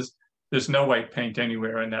dresses, there's no white paint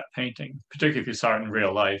anywhere in that painting, particularly if you saw it in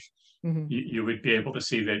real life. You would be able to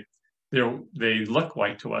see that they look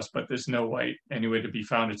white to us, but there's no white anywhere to be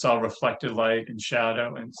found. It's all reflected light and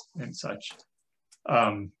shadow and such.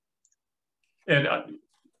 And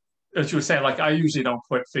as you were saying, like I usually don't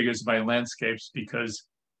put figures in my landscapes because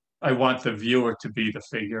I want the viewer to be the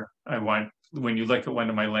figure. I want, when you look at one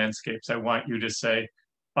of my landscapes, I want you to say,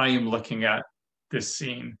 I am looking at this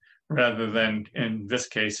scene, rather than, in this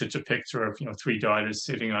case, it's a picture of, three daughters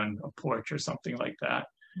sitting on a porch or something like that.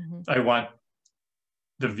 I want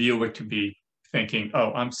the viewer to be thinking,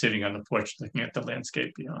 oh, I'm sitting on the porch looking at the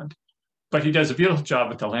landscape beyond. But he does a beautiful job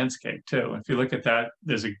with the landscape too. If you look at that,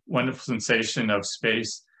 there's a wonderful sensation of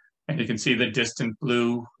space, and you can see the distant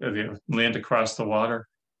blue of the land across the water.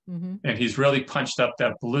 And he's really punched up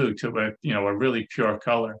that blue to a really pure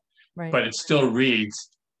color, but it still reads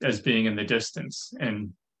as being in the distance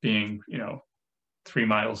and being 3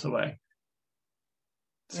 miles away.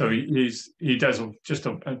 So he does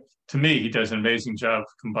to me, he does an amazing job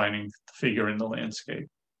combining the figure and the landscape,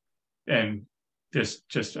 and this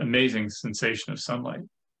just amazing sensation of sunlight.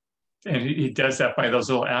 And he does that by those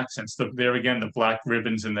little accents. There again, the black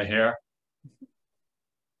ribbons in the hair.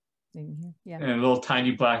 And a little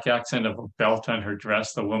tiny black accent of a belt on her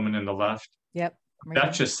dress, the woman in the left.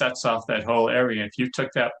 That just sets off that whole area. If you took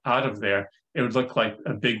that out of there, it would look like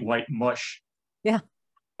a big white mush.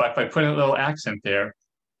 But by putting a little accent there,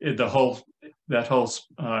 that whole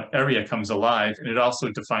area comes alive, and it also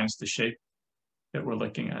defines the shape that we're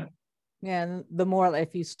looking at. And the more,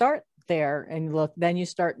 if you start there and look, then you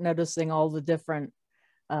start noticing all the different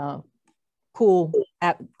cool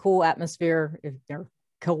atmosphere, if they're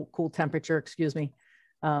cool temperature, excuse me,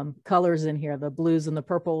 colors in here, the blues and the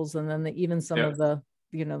purples, and then even some of the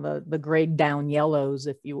the grayed down yellows,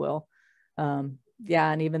 if you will. And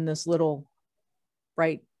even this little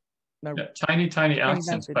bright tiny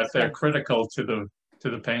accents, but they're critical to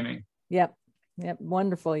the painting.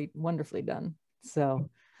 Wonderfully done. So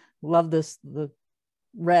love the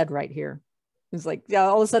red right here. It's like,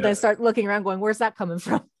 all of a sudden I start looking around going, where's that coming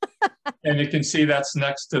from? And you can see that's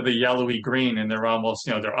next to the yellowy green, and they're almost,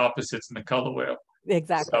 they're opposites in the color wheel.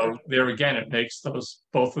 Exactly. So there again, it makes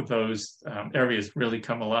both of those areas really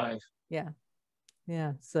come alive.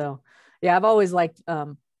 So I've always liked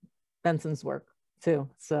Benson's work too.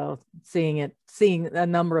 So seeing a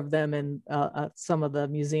number of them in some of the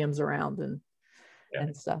museums around and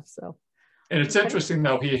stuff. So. And it's interesting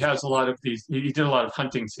though, he has a lot of these, he did a lot of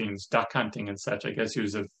hunting scenes, duck hunting and such. I guess he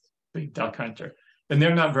was a big duck hunter. And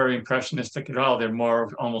they're not very impressionistic at all. They're more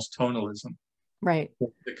of almost tonalism. Right.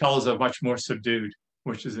 The colors are much more subdued,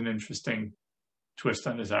 which is an interesting twist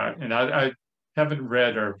on his art. And I haven't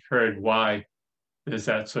read or heard why there's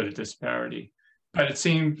that sort of disparity. But it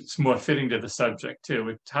seems more fitting to the subject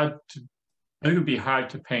too. I think it would be hard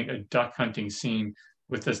to paint a duck hunting scene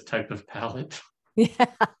with this type of palette.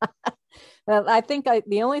 Well, I think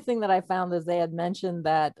the only thing that I found is they had mentioned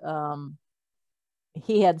that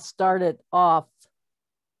he had started off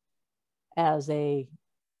as a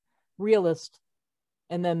realist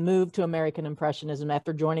and then moved to American Impressionism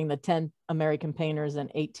after joining the 10 American painters in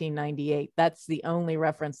 1898. That's the only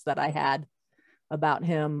reference that I had about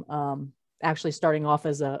him actually starting off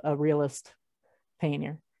as a realist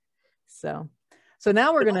painter. So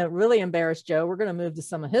now we're going to really embarrass Joe. We're going to move to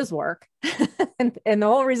some of his work. and the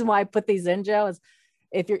whole reason why I put these in, Joe, is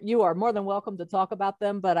if you are more than welcome to talk about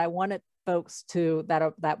them, but I wanted folks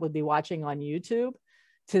that would be watching on YouTube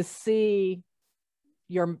to see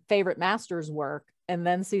your favorite master's work and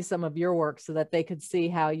then see some of your work so that they could see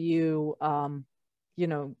how you, how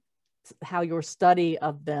your study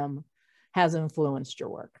of them has influenced your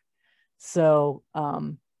work. So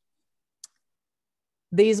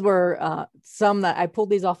these were some that I pulled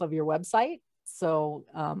these off of your website. So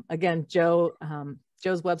again, Joe's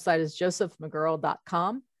website is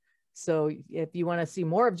josephmcgurl.com. So if you want to see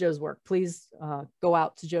more of Joe's work, please go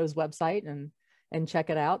out to Joe's website and check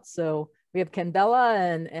it out. So we have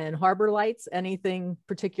Candela and Harbor Lights. Anything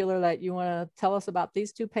particular that you want to tell us about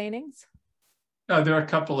these two paintings? There are a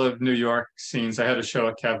couple of New York scenes. I had a show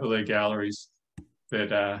at Captivated Galleries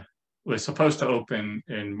that was supposed to open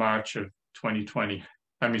in March of 2020.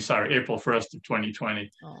 April 1st of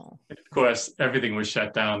 2020. Oh. Of course, everything was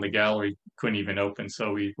shut down. The gallery couldn't even open.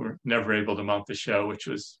 So we were never able to mount the show, which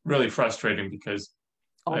was really frustrating because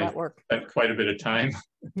that work spent quite a bit of time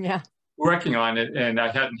working on it. And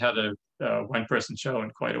I hadn't had a one-person show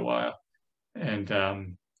in quite a while. And I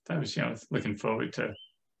was, looking forward to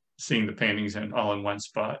seeing the paintings all in one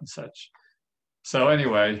spot and such. So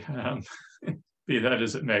anyway, be that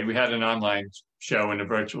as it may, we had an online show and a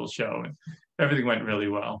virtual show, and everything went really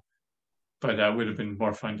well. But it would have been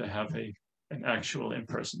more fun to have an actual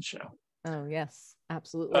in-person show. Oh, yes,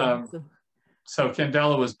 absolutely. So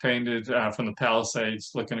Candela was painted from the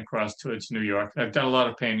Palisades, looking across towards New York. I've done a lot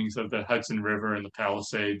of paintings of the Hudson River and the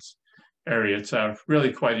Palisades area. It's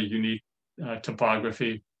really quite a unique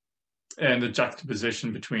topography. And the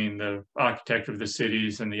juxtaposition between the architecture of the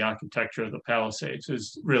cities and the architecture of the Palisades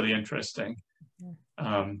is really interesting.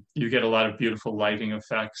 You get a lot of beautiful lighting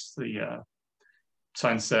effects, the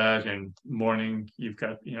sunset and morning, you've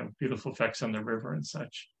got, beautiful effects on the river and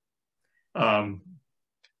such. And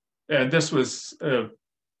this was,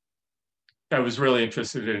 I was really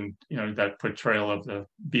interested in, that portrayal of the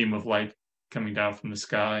beam of light coming down from the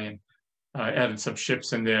sky, and I added some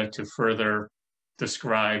ships in there to further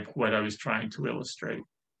describe what I was trying to illustrate.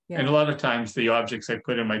 Yeah. And a lot of times the objects I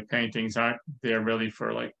put in my paintings aren't there really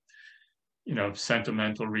for like,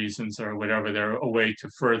 sentimental reasons or whatever. They're a way to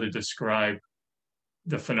further describe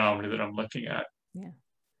the phenomena that I'm looking at. Yeah.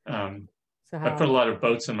 I put a lot of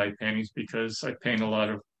boats in my paintings because I paint a lot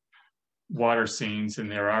of water scenes,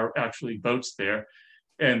 and there are actually boats there,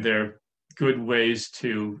 and they're good ways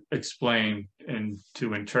to explain and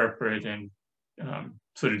to interpret and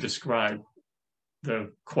sort of describe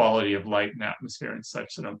the quality of light and atmosphere and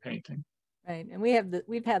such that I'm painting. Right, and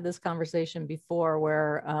we've had this conversation before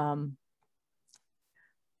where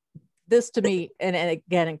this to me, and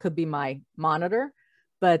again, it could be my monitor,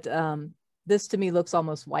 but this to me looks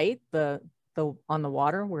almost white. The on the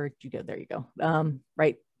water, where'd you go? There you go.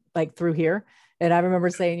 Right, like through here. And I remember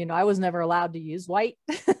saying, I was never allowed to use white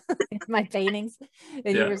in my paintings.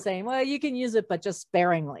 And you were saying, well, you can use it, but just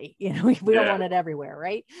sparingly. We don't want it everywhere,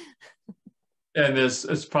 right? And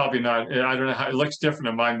it's probably not, I don't know how, it looks different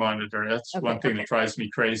on my monitor. That's one thing that drives me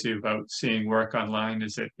crazy about seeing work online,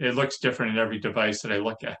 is it looks different in every device that I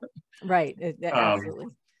look at. Right, absolutely.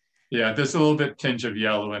 Yeah, there's a little bit tinge of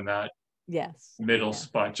yellow in that middle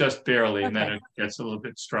spot, just barely, and then it gets a little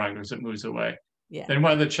bit stronger as it moves away. Yeah. And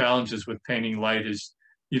one of the challenges with painting light is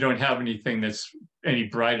you don't have anything that's any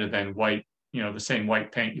brighter than white, the same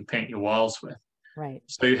white paint you paint your walls with. Right.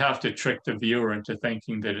 So you have to trick the viewer into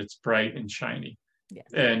thinking that it's bright and shiny. Yes.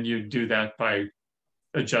 And you do that by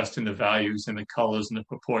adjusting the values and the colors and the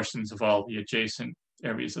proportions of all the adjacent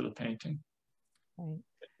areas of the painting. Right.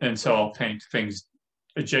 And so I'll paint things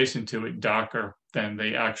adjacent to it darker than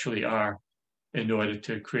they actually are in order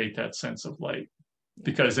to create that sense of light. Yeah.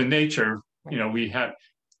 Because in nature, we have,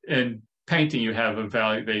 in painting, you have a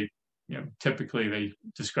value, typically they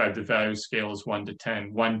describe the value scale as 1 to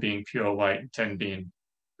 10, 1 being pure white and 10 being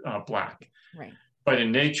black. Right. But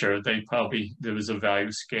in nature, there was a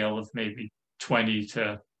value scale of maybe 20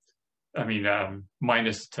 to,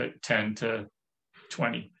 minus 10 to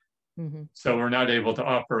 20. Mm-hmm. So we're not able to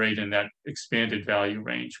operate in that expanded value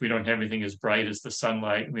range. We don't have anything as bright as the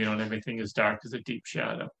sunlight. We don't have anything as dark as a deep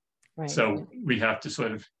shadow. Right. So we have to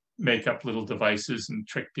sort of make up little devices and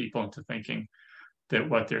trick people into thinking that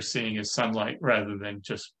what they're seeing is sunlight rather than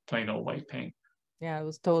just plain old white paint. Yeah, I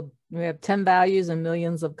was told we have 10 values and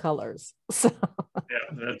millions of colors. So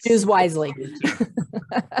use wisely.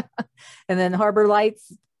 And then harbor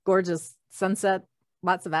lights, gorgeous sunset,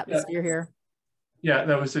 lots of atmosphere here. Yeah,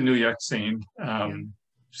 that was a New York scene,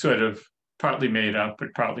 sort of partly made up,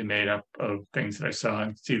 but partly made up of things that I saw.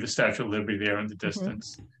 And see the Statue of Liberty there in the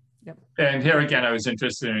distance. Mm-hmm. Yep. And here again, I was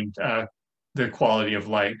interested in the quality of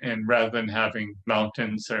light, and rather than having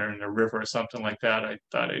mountains or in a river or something like that, I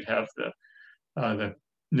thought I'd have the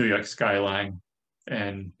New York skyline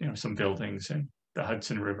and some buildings and the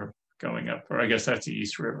Hudson River going up, or I guess that's the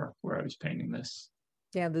East River where I was painting this.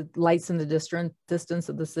 Yeah, the lights in the distance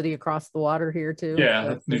of the city across the water here too. Yeah,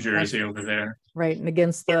 so New Jersey over there. Right, and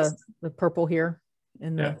against the purple here.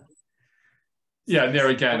 There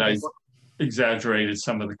again, I exaggerated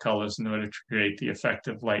some of the colors in order to create the effect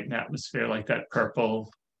of light and atmosphere, like that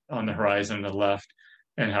purple on the horizon on the left,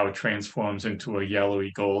 and how it transforms into a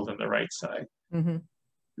yellowy gold on the right side, mm-hmm.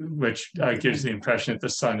 which gives the impression that the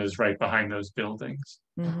sun is right behind those buildings,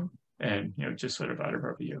 mm-hmm. and just sort of out of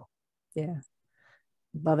our view. Yeah,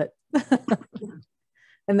 love it.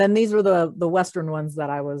 And then these were the Western ones that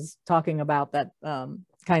I was talking about that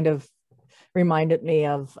kind of reminded me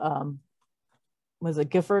of. Was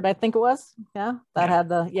it Gifford? I think it was. Yeah, that had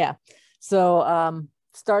the So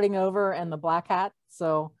starting over and the black hat.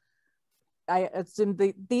 So I assume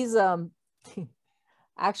these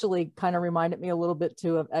actually kind of reminded me a little bit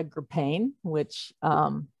too of Edgar Payne, which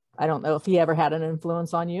I don't know if he ever had an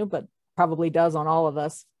influence on you, but probably does on all of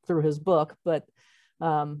us through his book. But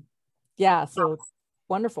so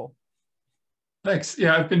wonderful. Thanks.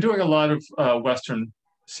 Yeah, I've been doing a lot of Western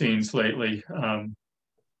scenes lately.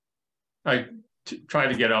 I try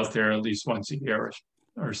to get out there at least once a year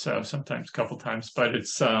or so, sometimes a couple times, but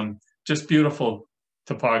it's just beautiful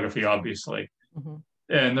topography, obviously. Mm-hmm.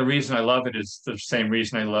 And the reason I love it is the same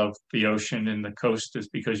reason I love the ocean and the coast is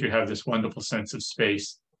because you have this wonderful sense of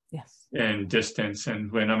space Yes. and distance.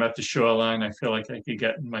 And when I'm at the shoreline, I feel like I could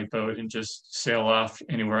get in my boat and just sail off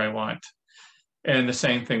anywhere I want. And the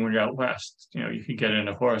same thing when you're out west, you can get in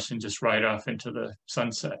a horse and just ride off into the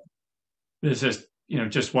sunset. There's this,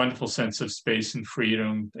 just wonderful sense of space and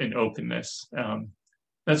freedom and openness.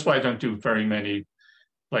 That's why I don't do very many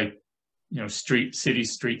like city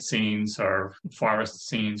street scenes or forest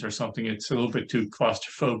scenes or something. It's a little bit too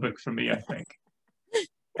claustrophobic for me, I think.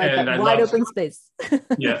 Like And that I wide love, open space.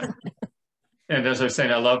 yeah. And as I was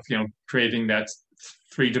saying, I love, creating that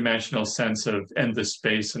three-dimensional sense of endless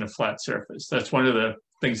space and a flat surface. That's one of the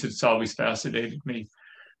things that's always fascinated me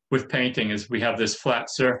with painting is we have this flat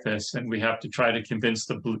surface and we have to try to convince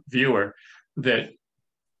the viewer that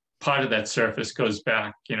part of that surface goes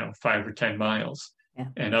back, 5 or 10 miles. Yeah.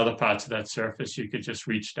 And other parts of that surface you could just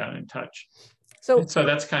reach down and touch. So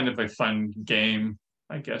that's kind of a fun game,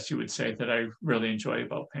 I guess you would say, that I really enjoy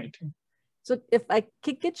about painting. So if I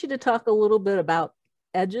could get you to talk a little bit about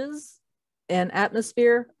edges and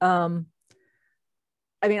atmosphere. I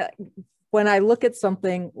mean, when I look at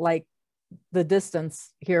something like the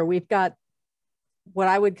distance here, we've got what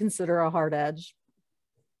I would consider a hard edge.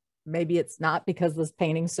 Maybe it's not because this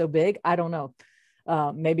painting's so big. I don't know.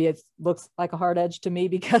 Maybe it looks like a hard edge to me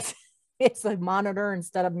because it's a monitor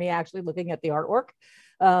instead of me actually looking at the artwork.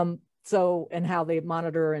 And how the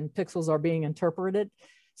monitor and pixels are being interpreted.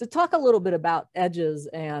 So talk a little bit about edges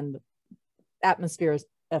and atmosphere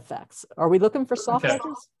effects. Are we looking for soft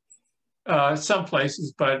edges? Some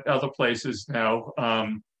places, but other places now.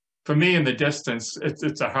 For me in the distance,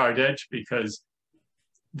 it's a hard edge because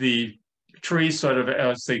the trees sort of,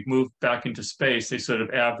 as they move back into space, they sort of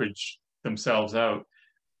average themselves out.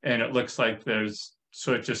 And it looks like there's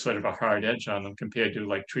just sort of a hard edge on them compared to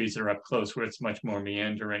like trees that are up close where it's much more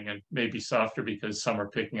meandering and maybe softer because some are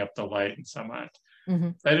picking up the light and some aren't. Mm-hmm.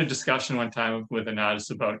 I had a discussion one time with an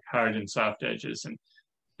artist about hard and soft edges, and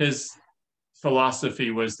his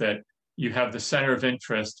philosophy was that you have the center of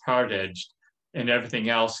interest hard edged and everything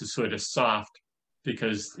else is sort of soft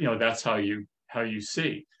because that's how you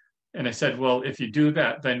see. And I said, well, if you do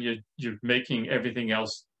that, then you're making everything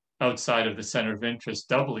else outside of the center of interest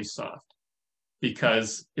doubly soft.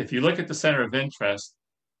 Because if you look at the center of interest,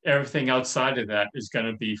 everything outside of that is going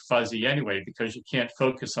to be fuzzy anyway, because you can't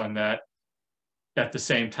focus on that at the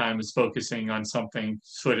same time as focusing on something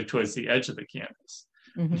sort of towards the edge of the canvas.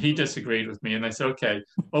 Mm-hmm. And he disagreed with me. And I said, okay,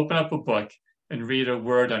 open up a book and read a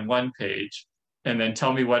word on one page, and then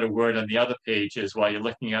tell me what a word on the other page is while you're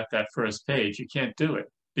looking at that first page. You can't do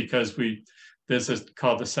it because there's this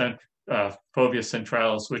called the fovea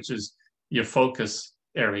centralis, which is your focus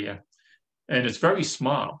area. And it's very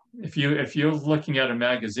small. If you're looking at a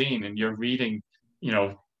magazine and you're reading,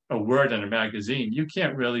 a word in a magazine, you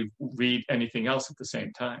can't really read anything else at the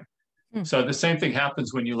same time. Mm. So the same thing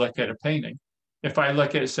happens when you look at a painting. If I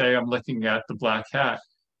look at, say, I'm looking at the black hat,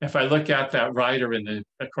 if I look at that rider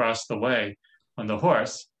across the way on the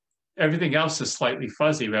horse, everything else is slightly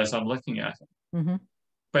fuzzy as I'm looking at it. Mm-hmm.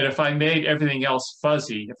 But if I made everything else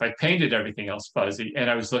fuzzy, if I painted everything else fuzzy and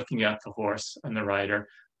I was looking at the horse and the rider,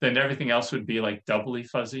 then everything else would be like doubly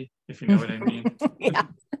fuzzy, if you know what I mean. Yeah.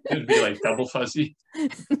 It would be like double fuzzy.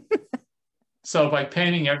 So by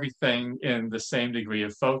painting everything in the same degree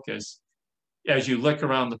of focus, as you look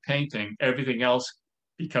around the painting, everything else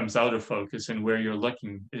becomes out of focus and where you're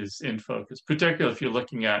looking is in focus, particularly if you're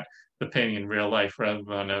looking at the painting in real life rather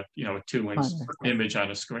than a 2-inch image on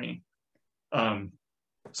a screen.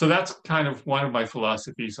 So that's kind of one of my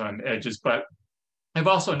philosophies on edges, but I've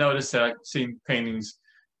also noticed that I've seen paintings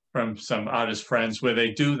from some artist friends where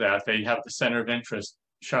they do that. They have the center of interest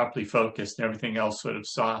sharply focused and everything else sort of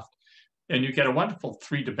soft. And you get a wonderful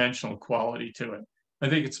three-dimensional quality to it. I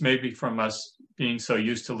think it's maybe from us being so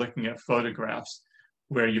used to looking at photographs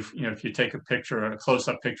where if you take a picture, a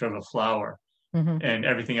close-up picture of a flower, mm-hmm. and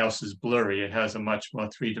everything else is blurry, it has a much more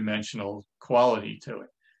three-dimensional quality to it.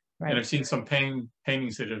 Right. And I've seen some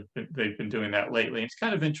paintings that they've been doing that lately. It's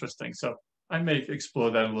kind of interesting. So I may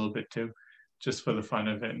explore that a little bit too, just for the fun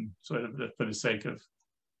of it and sort of for the sake of,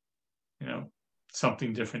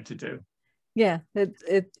 something different to do. Yeah,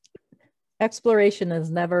 exploration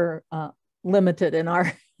is never limited in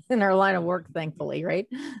our line of work, thankfully, right?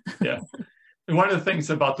 Yeah. And one of the things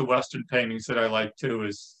about the Western paintings that I like too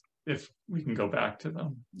is, if we can go back to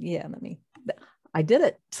them. Yeah, I did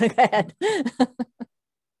it. So go ahead.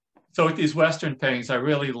 So with these Western paintings, I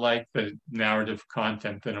really like the narrative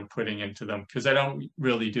content that I'm putting into them because I don't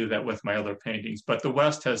really do that with my other paintings. But the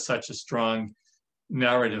West has such a strong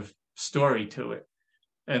narrative story to it.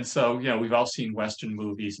 And so, we've all seen Western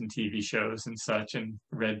movies and TV shows and such and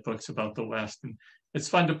read books about the West. And it's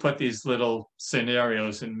fun to put these little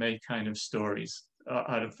scenarios and make kind of stories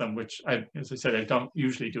out of them, which as I said, I don't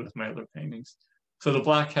usually do with my other paintings. So the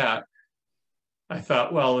black hat, I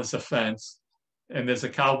thought, well, it's a fence and there's a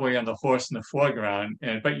cowboy on the horse in the foreground,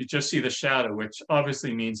 but you just see the shadow, which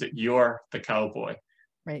obviously means that you're the cowboy.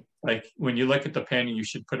 Right. Like when you look at the painting, you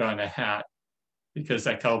should put on a hat because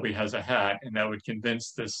that cowboy has a hat, and that would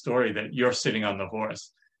convince the story that you're sitting on the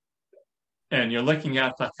horse. And you're looking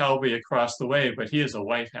at the cowboy across the way, but he has a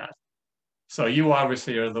white hat. So you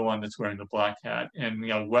obviously are the one that's wearing the black hat. And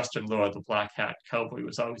Western lore, the black hat cowboy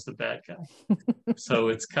was always the bad guy. So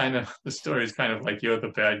it's kind of, the story is kind of like you're the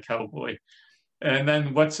bad cowboy. And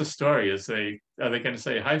then what's the story? Are they going to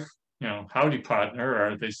say, hi, howdy partner? Or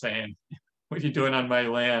are they saying, what are you doing on my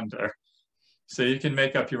land? Or so you can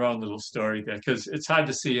make up your own little story there because it's hard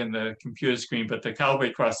to see in the computer screen, but the cowboy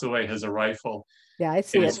across the way has a rifle I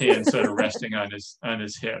see in his hand sort of resting on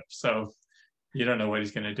his hip. So you don't know what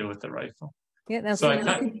he's going to do with the rifle. Yeah, now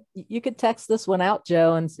so you could text this one out,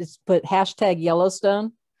 Joe, and just put hashtag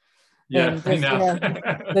Yellowstone. Yeah, just, I know.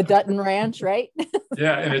 The Dutton Ranch, right?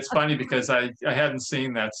 Yeah, and it's funny because I hadn't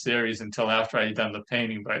seen that series until after I had done the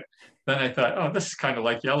painting, but then I thought, oh, this is kind of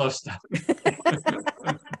like Yellowstone.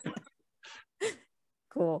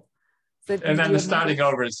 Cool. So and then the starting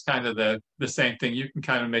over is kind of the same thing. You can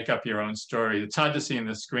kind of make up your own story. It's hard to see in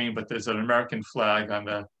the screen, but there's an American flag on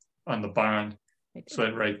the barn,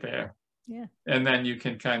 so right there. Yeah. And then you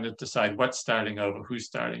can kind of decide what's starting over, who's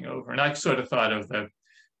starting over. And I sort of thought of the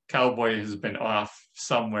cowboy has been off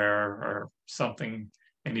somewhere or something,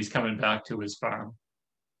 and he's coming back to his farm,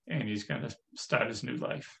 and he's going to start his new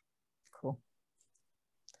life. Cool.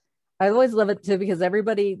 I always love it too, because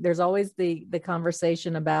there's always the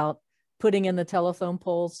conversation about putting in the telephone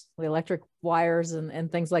poles, the electric wires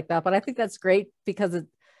and things like that. But I think that's great because it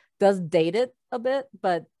does date it a bit.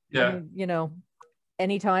 But yeah,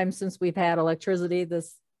 anytime since we've had electricity,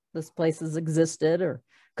 this place has existed or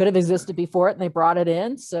could have existed before it, and they brought it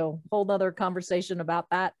in. So whole other conversation about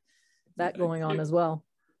that going on as well.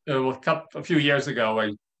 A few years ago,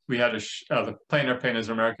 we had the Plein Air Painters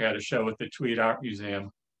of America had a show at the Tweed Art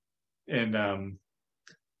Museum in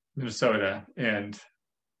Minnesota, and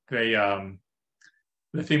they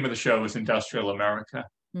the theme of the show was Industrial America.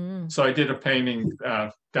 So I did a painting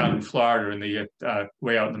down in Florida, in the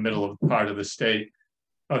way out in the middle of part of the state,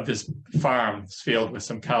 of this farm, this field with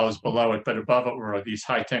some cows below it, but above it were these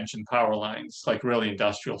high tension power lines, like really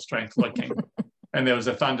industrial strength looking. And there was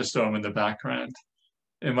a thunderstorm in the background.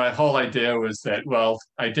 And my whole idea was that, well,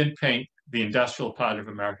 I didn't paint the industrial part of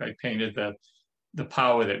America. I painted the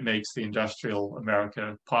power that makes the industrial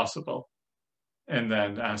America possible. And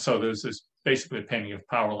then, so there was this basically a painting of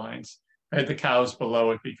power lines. I had the cows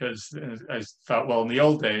below it because I thought, well, in the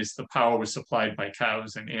old days, the power was supplied by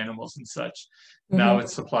cows and animals and such. Now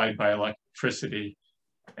it's supplied by electricity.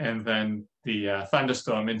 And then the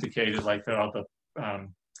thunderstorm indicated like all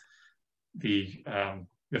the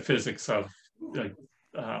physics of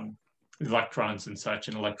electrons and such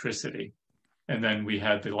and electricity. And then we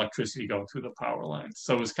had the electricity going through the power lines.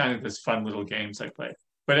 So it was kind of this fun little games I played.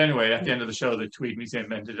 But anyway, at the end of the show, the Tweed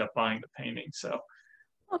Museum ended up buying the painting. So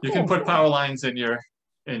you can put power lines in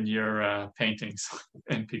your paintings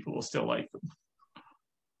and people will still like them.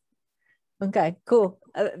 Okay, cool.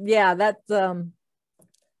 Yeah, that's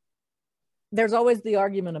there's always the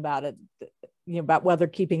argument about it, about whether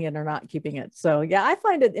keeping it or not keeping it. So yeah, I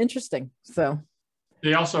find it interesting. So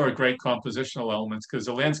they also are great compositional elements because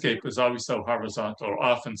the landscape is always so horizontal, or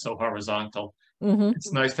often so horizontal.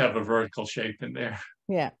 It's nice to have a vertical shape in there.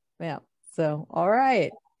 Yeah. So all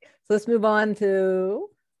right, so let's move on to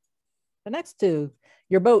the next two,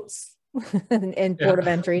 your boats in port of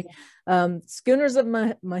entry, Schooners of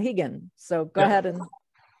Mohegan. So go ahead and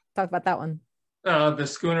talk about that one. The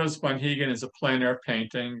Schooners of Mohegan is a plein air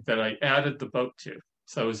painting that I added the boat to.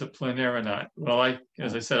 So is it plein air or not? Well,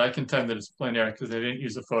 as I said, I contend that it's plein air because I didn't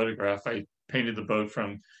use a photograph. I painted the boat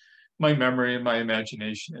from my memory and my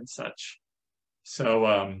imagination and such.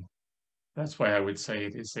 So that's why I would say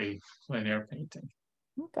it is a plein air painting.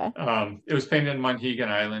 Okay. It was painted in Mohegan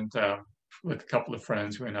Island with a couple of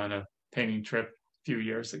friends. We went on a painting trip a few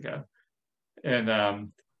years ago, and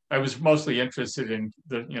I was mostly interested in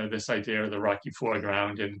this idea of the rocky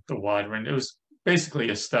foreground and the water, and it was basically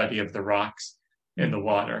a study of the rocks in the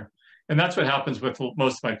water. And that's what happens with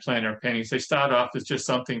most of my plein air paintings. They start off as just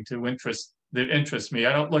something that interests me.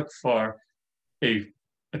 I don't look for a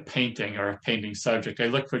painting or a painting subject. I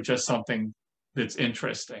look for just something that's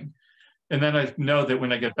interesting. And then I know that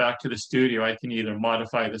when I get back to the studio, I can either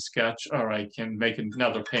modify the sketch or I can make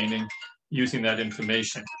another painting using that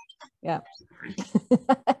information. Yeah.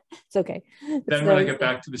 It's okay. Then when I get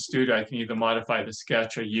back to the studio, I can either modify the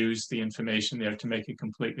sketch or use the information there to make a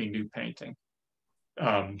completely new painting.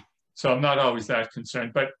 So I'm not always that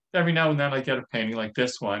concerned, but every now and then I get a painting like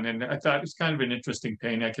this one, and I thought it's kind of an interesting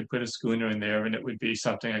painting. I could put a schooner in there and it would be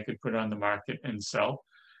something I could put on the market and sell,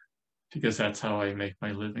 because that's how I make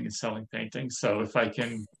my living, is selling paintings. So if I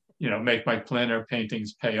can, make my plein air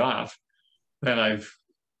paintings pay off, then I've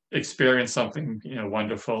experienced something,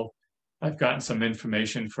 wonderful. I've gotten some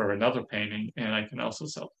information for another painting, and I can also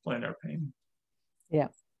sell the plein air painting. Yeah.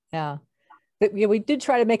 Yeah. But yeah, we did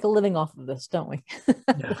try to make a living off of this, don't we?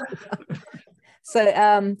 Yeah. So,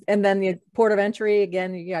 and then the port of entry,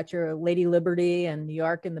 again, you got your Lady Liberty and New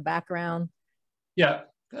York in the background. Yeah.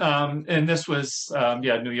 And this was,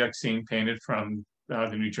 New York scene painted from the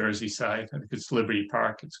New Jersey side. I think it's Liberty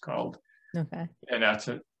Park, it's called. Okay. And that's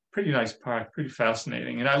a pretty nice park, pretty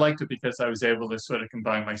fascinating. And I liked it because I was able to sort of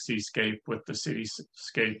combine my seascape with the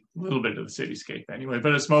cityscape, a little bit of the cityscape anyway,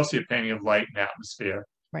 but it's mostly a painting of light and atmosphere.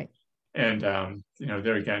 Right. And,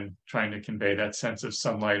 they're again trying to convey that sense of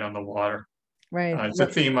sunlight on the water. Right. It's a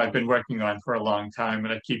theme I've been working on for a long time,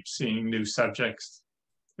 and I keep seeing new subjects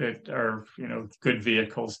that are, good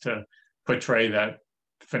vehicles to portray that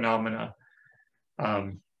phenomena.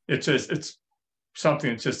 It's something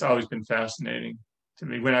that's just always been fascinating to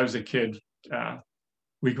me. When I was a kid,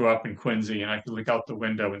 we grew up in Quincy, and I could look out the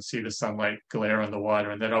window and see the sunlight glare on the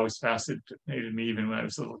water, and that always fascinated me, even when I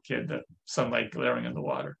was a little kid, the sunlight glaring on the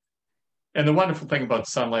water. And the wonderful thing about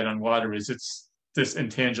sunlight on water is it's this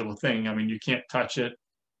intangible thing. I mean, you can't touch it.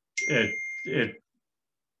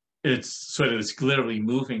 It's sort of this glittery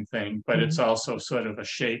moving thing, but it's also sort of a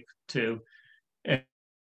shape too. And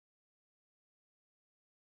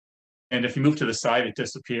if you move to the side, it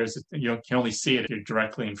disappears. You can only see it if you're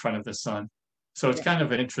directly in front of the sun. So it's kind of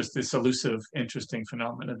this elusive, interesting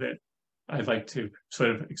phenomena that I'd like to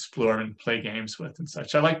sort of explore and play games with and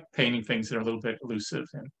such. I like painting things that are a little bit elusive,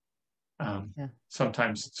 and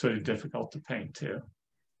sometimes it's sort of difficult to paint too.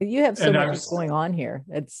 You have so much going on here.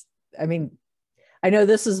 I know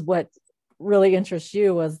this is what really interests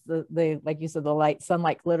you, was the like you said, the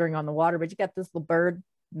sunlight glittering on the water, but you got this little bird,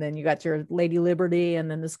 and then you got your Lady Liberty, and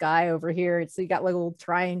then this guy over here. So you got like a little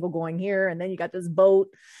triangle going here, and then you got this boat,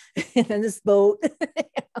 and then this boat.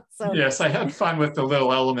 So yes, I had fun with the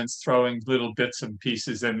little elements, throwing little bits and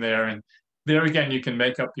pieces in there. And there again, you can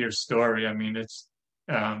make up your story. I mean, it's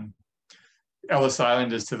Ellis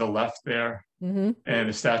Island is to the left there, and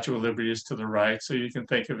the Statue of Liberty is to the right. So you can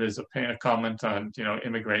think of it as a comment on,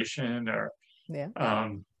 immigration, or,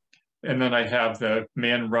 and then I have the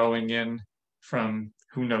man rowing in from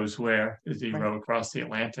who knows where as he row across the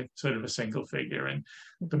Atlantic, sort of a single figure, and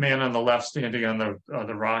the man on the left standing on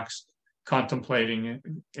the rocks,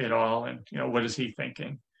 contemplating it all, and what is he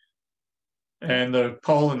thinking? And the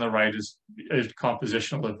pole on the right is a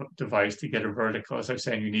compositional device to get a vertical. As I was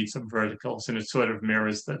saying, you need some verticals, and it sort of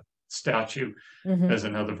mirrors the statue as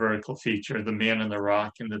another vertical feature, the man on the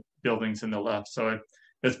rock and the buildings in the left. So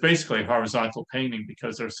it's basically a horizontal painting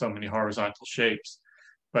because there's so many horizontal shapes,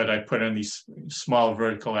 but I put in these small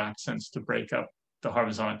vertical accents to break up the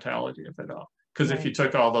horizontality of it all. Because if you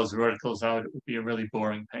took all those verticals out, it would be a really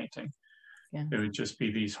boring painting. Yeah. It would just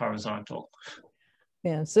be these horizontal.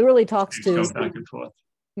 Yeah, so it really talks to back and forth.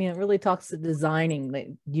 Yeah, it really talks to designing. That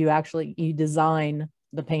you design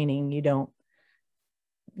the painting. You don't,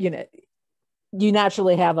 you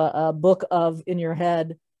naturally have a book of in your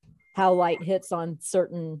head how light hits on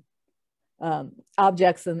certain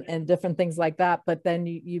objects and different things like that. But then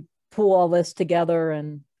you pull all this together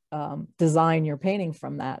and design your painting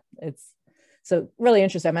from that. It's so really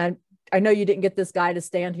interesting. I mean, I know you didn't get this guy to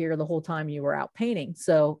stand here the whole time you were out painting.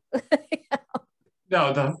 So.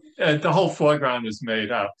 No, the whole foreground was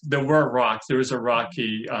made up. There were rocks. There was a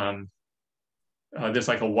rocky, there's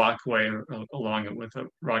like a walkway along it with a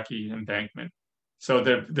rocky embankment. So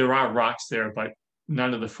there are rocks there, but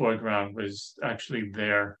none of the foreground was actually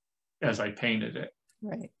there as I painted it.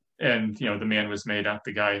 Right. And, the man was made up.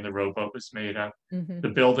 The guy in the rowboat was made up.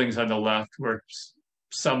 The buildings on the left were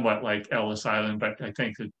somewhat like Ellis Island, but I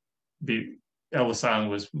think that the Ellis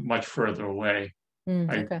Island was much further away.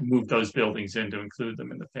 I moved those buildings in to include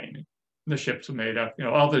them in the painting. The ships were made up.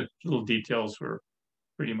 All the little details were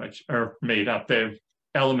pretty much made up. They're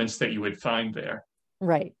elements that you would find there.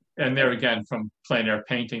 Right. and there again, from plein air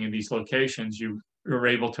painting in these locations, you're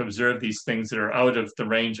able to observe these things that are out of the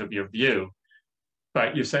range of your view.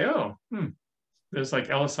 But you say, oh, there's like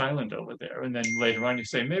Ellis Island over there. And then later on you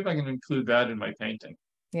say, maybe I can include that in my painting.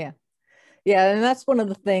 Yeah. Yeah. And that's one of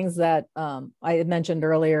the things that I had mentioned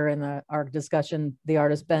earlier in our discussion, the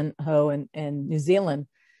artist Ben Ho in New Zealand.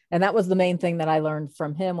 And that was the main thing that I learned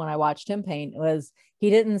from him when I watched him paint, was he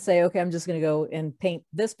didn't say, okay, I'm just going to go and paint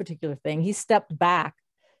this particular thing. He stepped back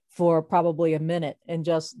for probably a minute and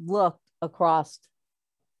just looked across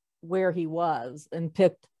where he was and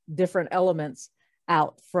picked different elements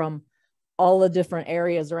out from all the different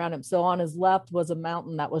areas around him. So on his left was a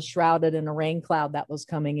mountain that was shrouded in a rain cloud that was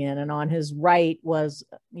coming in. And on his right was,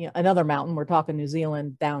 another mountain. We're talking New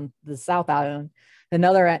Zealand down the South Island,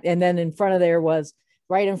 another. And then in front of there was,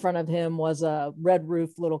 right in front of him was a red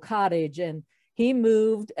roof little cottage. And he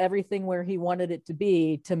moved everything where he wanted it to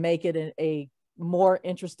be to make it a more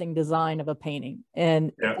interesting design of a painting.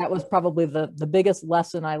 And that was probably the biggest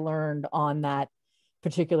lesson I learned on that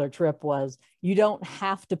particular trip, was you don't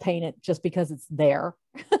have to paint it just because it's there.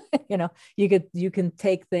 You can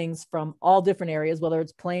take things from all different areas, whether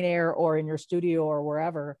it's plein air or in your studio or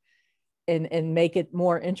wherever, and make it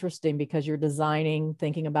more interesting, because you're designing,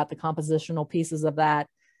 thinking about the compositional pieces of that,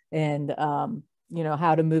 and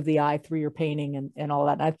how to move the eye through your painting and all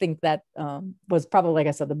that. And I think that was probably, like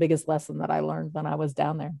I said, the biggest lesson that I learned when I was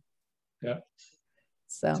down there. Yeah.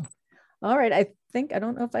 So, all right. I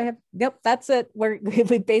don't know if I have, yep, that's it. We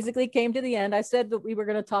basically came to the end. I said that we were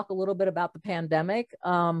going to talk a little bit about the pandemic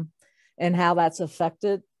and how that's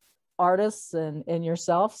affected artists and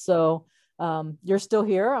yourself. So you're still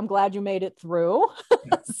here. I'm glad you made it through.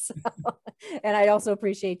 And I also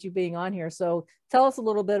appreciate you being on here. So tell us a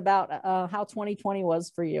little bit about how 2020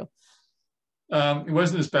 was for you. It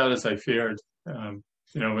wasn't as bad as I feared.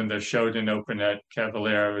 When the show didn't open at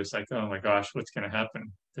Cavalier, I was like, oh my gosh, what's going to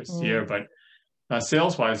happen this year? But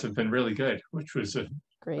sales-wise have been really good, which was a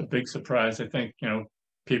big surprise. I think,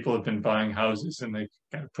 people have been buying houses and they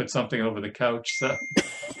kind of put something over the couch. So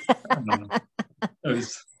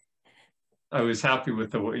I was happy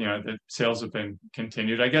with the sales have been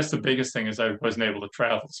continued. I guess the biggest thing is I wasn't able to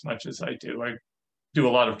travel as much as I do. I do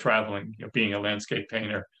a lot of traveling, being a landscape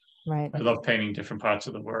painter. Right. I love painting different parts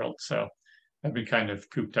of the world. So I've been kind of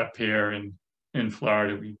cooped up here in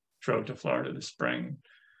Florida. We drove to Florida this spring.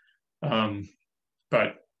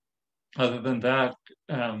 But other than that,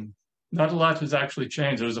 not a lot has actually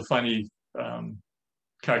changed. There was a funny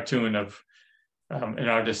cartoon of an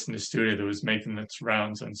artist in the studio that was making its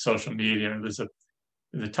rounds on social media. And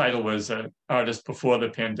the title was Artist Before the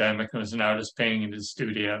Pandemic. It was an artist painting in his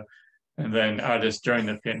studio. And then artist during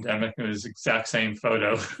the pandemic. It was the exact same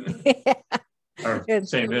photo or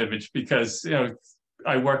same image, because,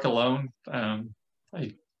 I work alone.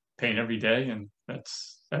 I paint every day, and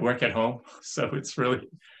I work at home. So it's really,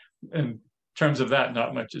 in terms of that,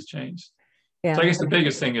 not much has changed. Yeah. So I guess the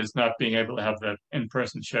biggest thing is not being able to have the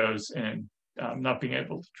in-person shows and not being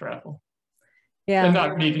able to travel. Yeah. And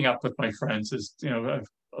not meeting up with my friends. I have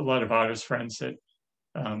a lot of artist friends that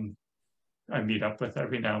I meet up with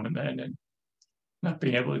every now and then, and not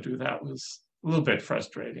being able to do that was a little bit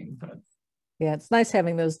frustrating. But yeah, it's nice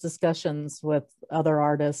having those discussions with other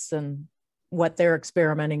artists and what they're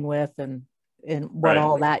experimenting with and what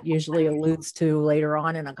all that usually alludes to later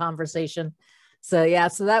on in a conversation. So yeah,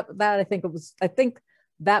 so that I think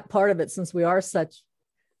that part of it, since we are such,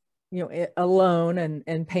 alone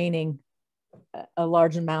and painting a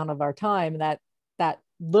large amount of our time, that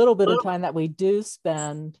little bit of time that we do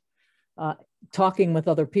spend talking with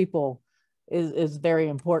other people is very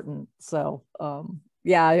important. So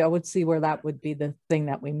yeah, I would see where that would be the thing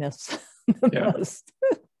that we miss the most.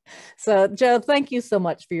 So Joe, thank you so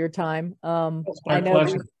much for your time. I know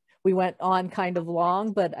we went on kind of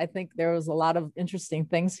long, but I think there was a lot of interesting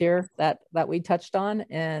things here that we touched on.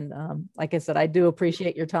 And like I said, I do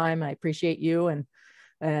appreciate your time. I appreciate you,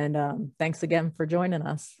 and thanks again for joining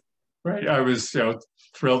us. Right, I was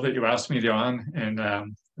thrilled that you asked me on, and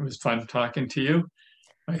it was fun talking to you.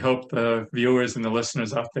 I hope the viewers and the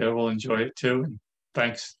listeners out there will enjoy it too. And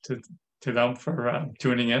thanks to them for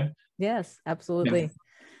tuning in. Yes, absolutely.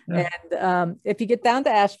 Yeah. And if you get down to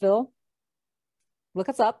Asheville, look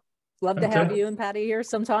us up. Love to have you and Patty here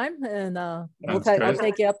sometime. And I'll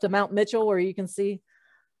take you up to Mount Mitchell, where you can see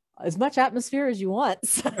as much atmosphere as you want.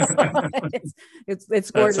 So it's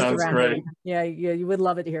gorgeous around here. Yeah, you would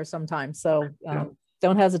love it here sometime. So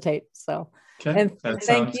don't hesitate. So, and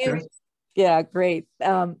thank you. Good. Yeah, great.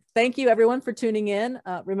 Thank you everyone for tuning in.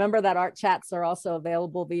 Remember that art chats are also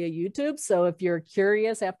available via YouTube. So if you're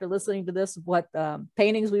curious after listening to this, what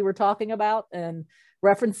paintings we were talking about and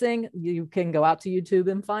referencing, you can go out to YouTube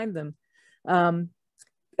and find them.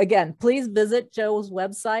 Again, please visit Joe's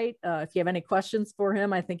website. If you have any questions for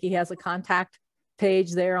him, I think he has a contact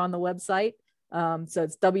page there on the website. So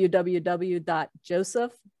it's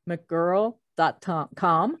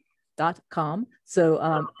www.josephmcgurl.com. So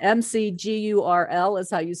McGurl is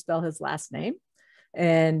how you spell his last name.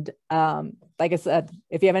 And like I said,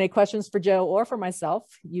 if you have any questions for Joe or for myself,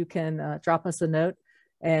 you can drop us a note,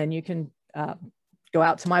 and you can go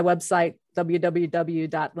out to my website,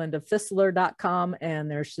 www.lindafisler.com, and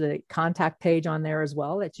there's the contact page on there as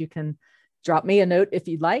well that you can drop me a note if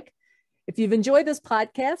you'd like. If you've enjoyed this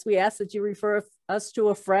podcast, we ask that you refer us to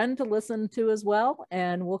a friend to listen to as well,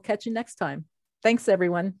 and we'll catch you next time. Thanks,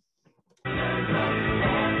 everyone.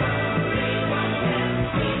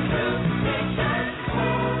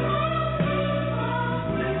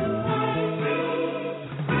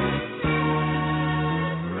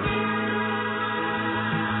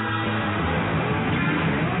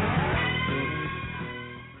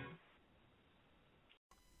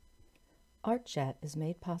 Art Chat is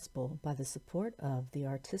made possible by the support of the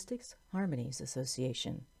Artistic Harmonies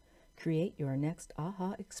Association. Create your next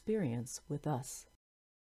aha experience with us.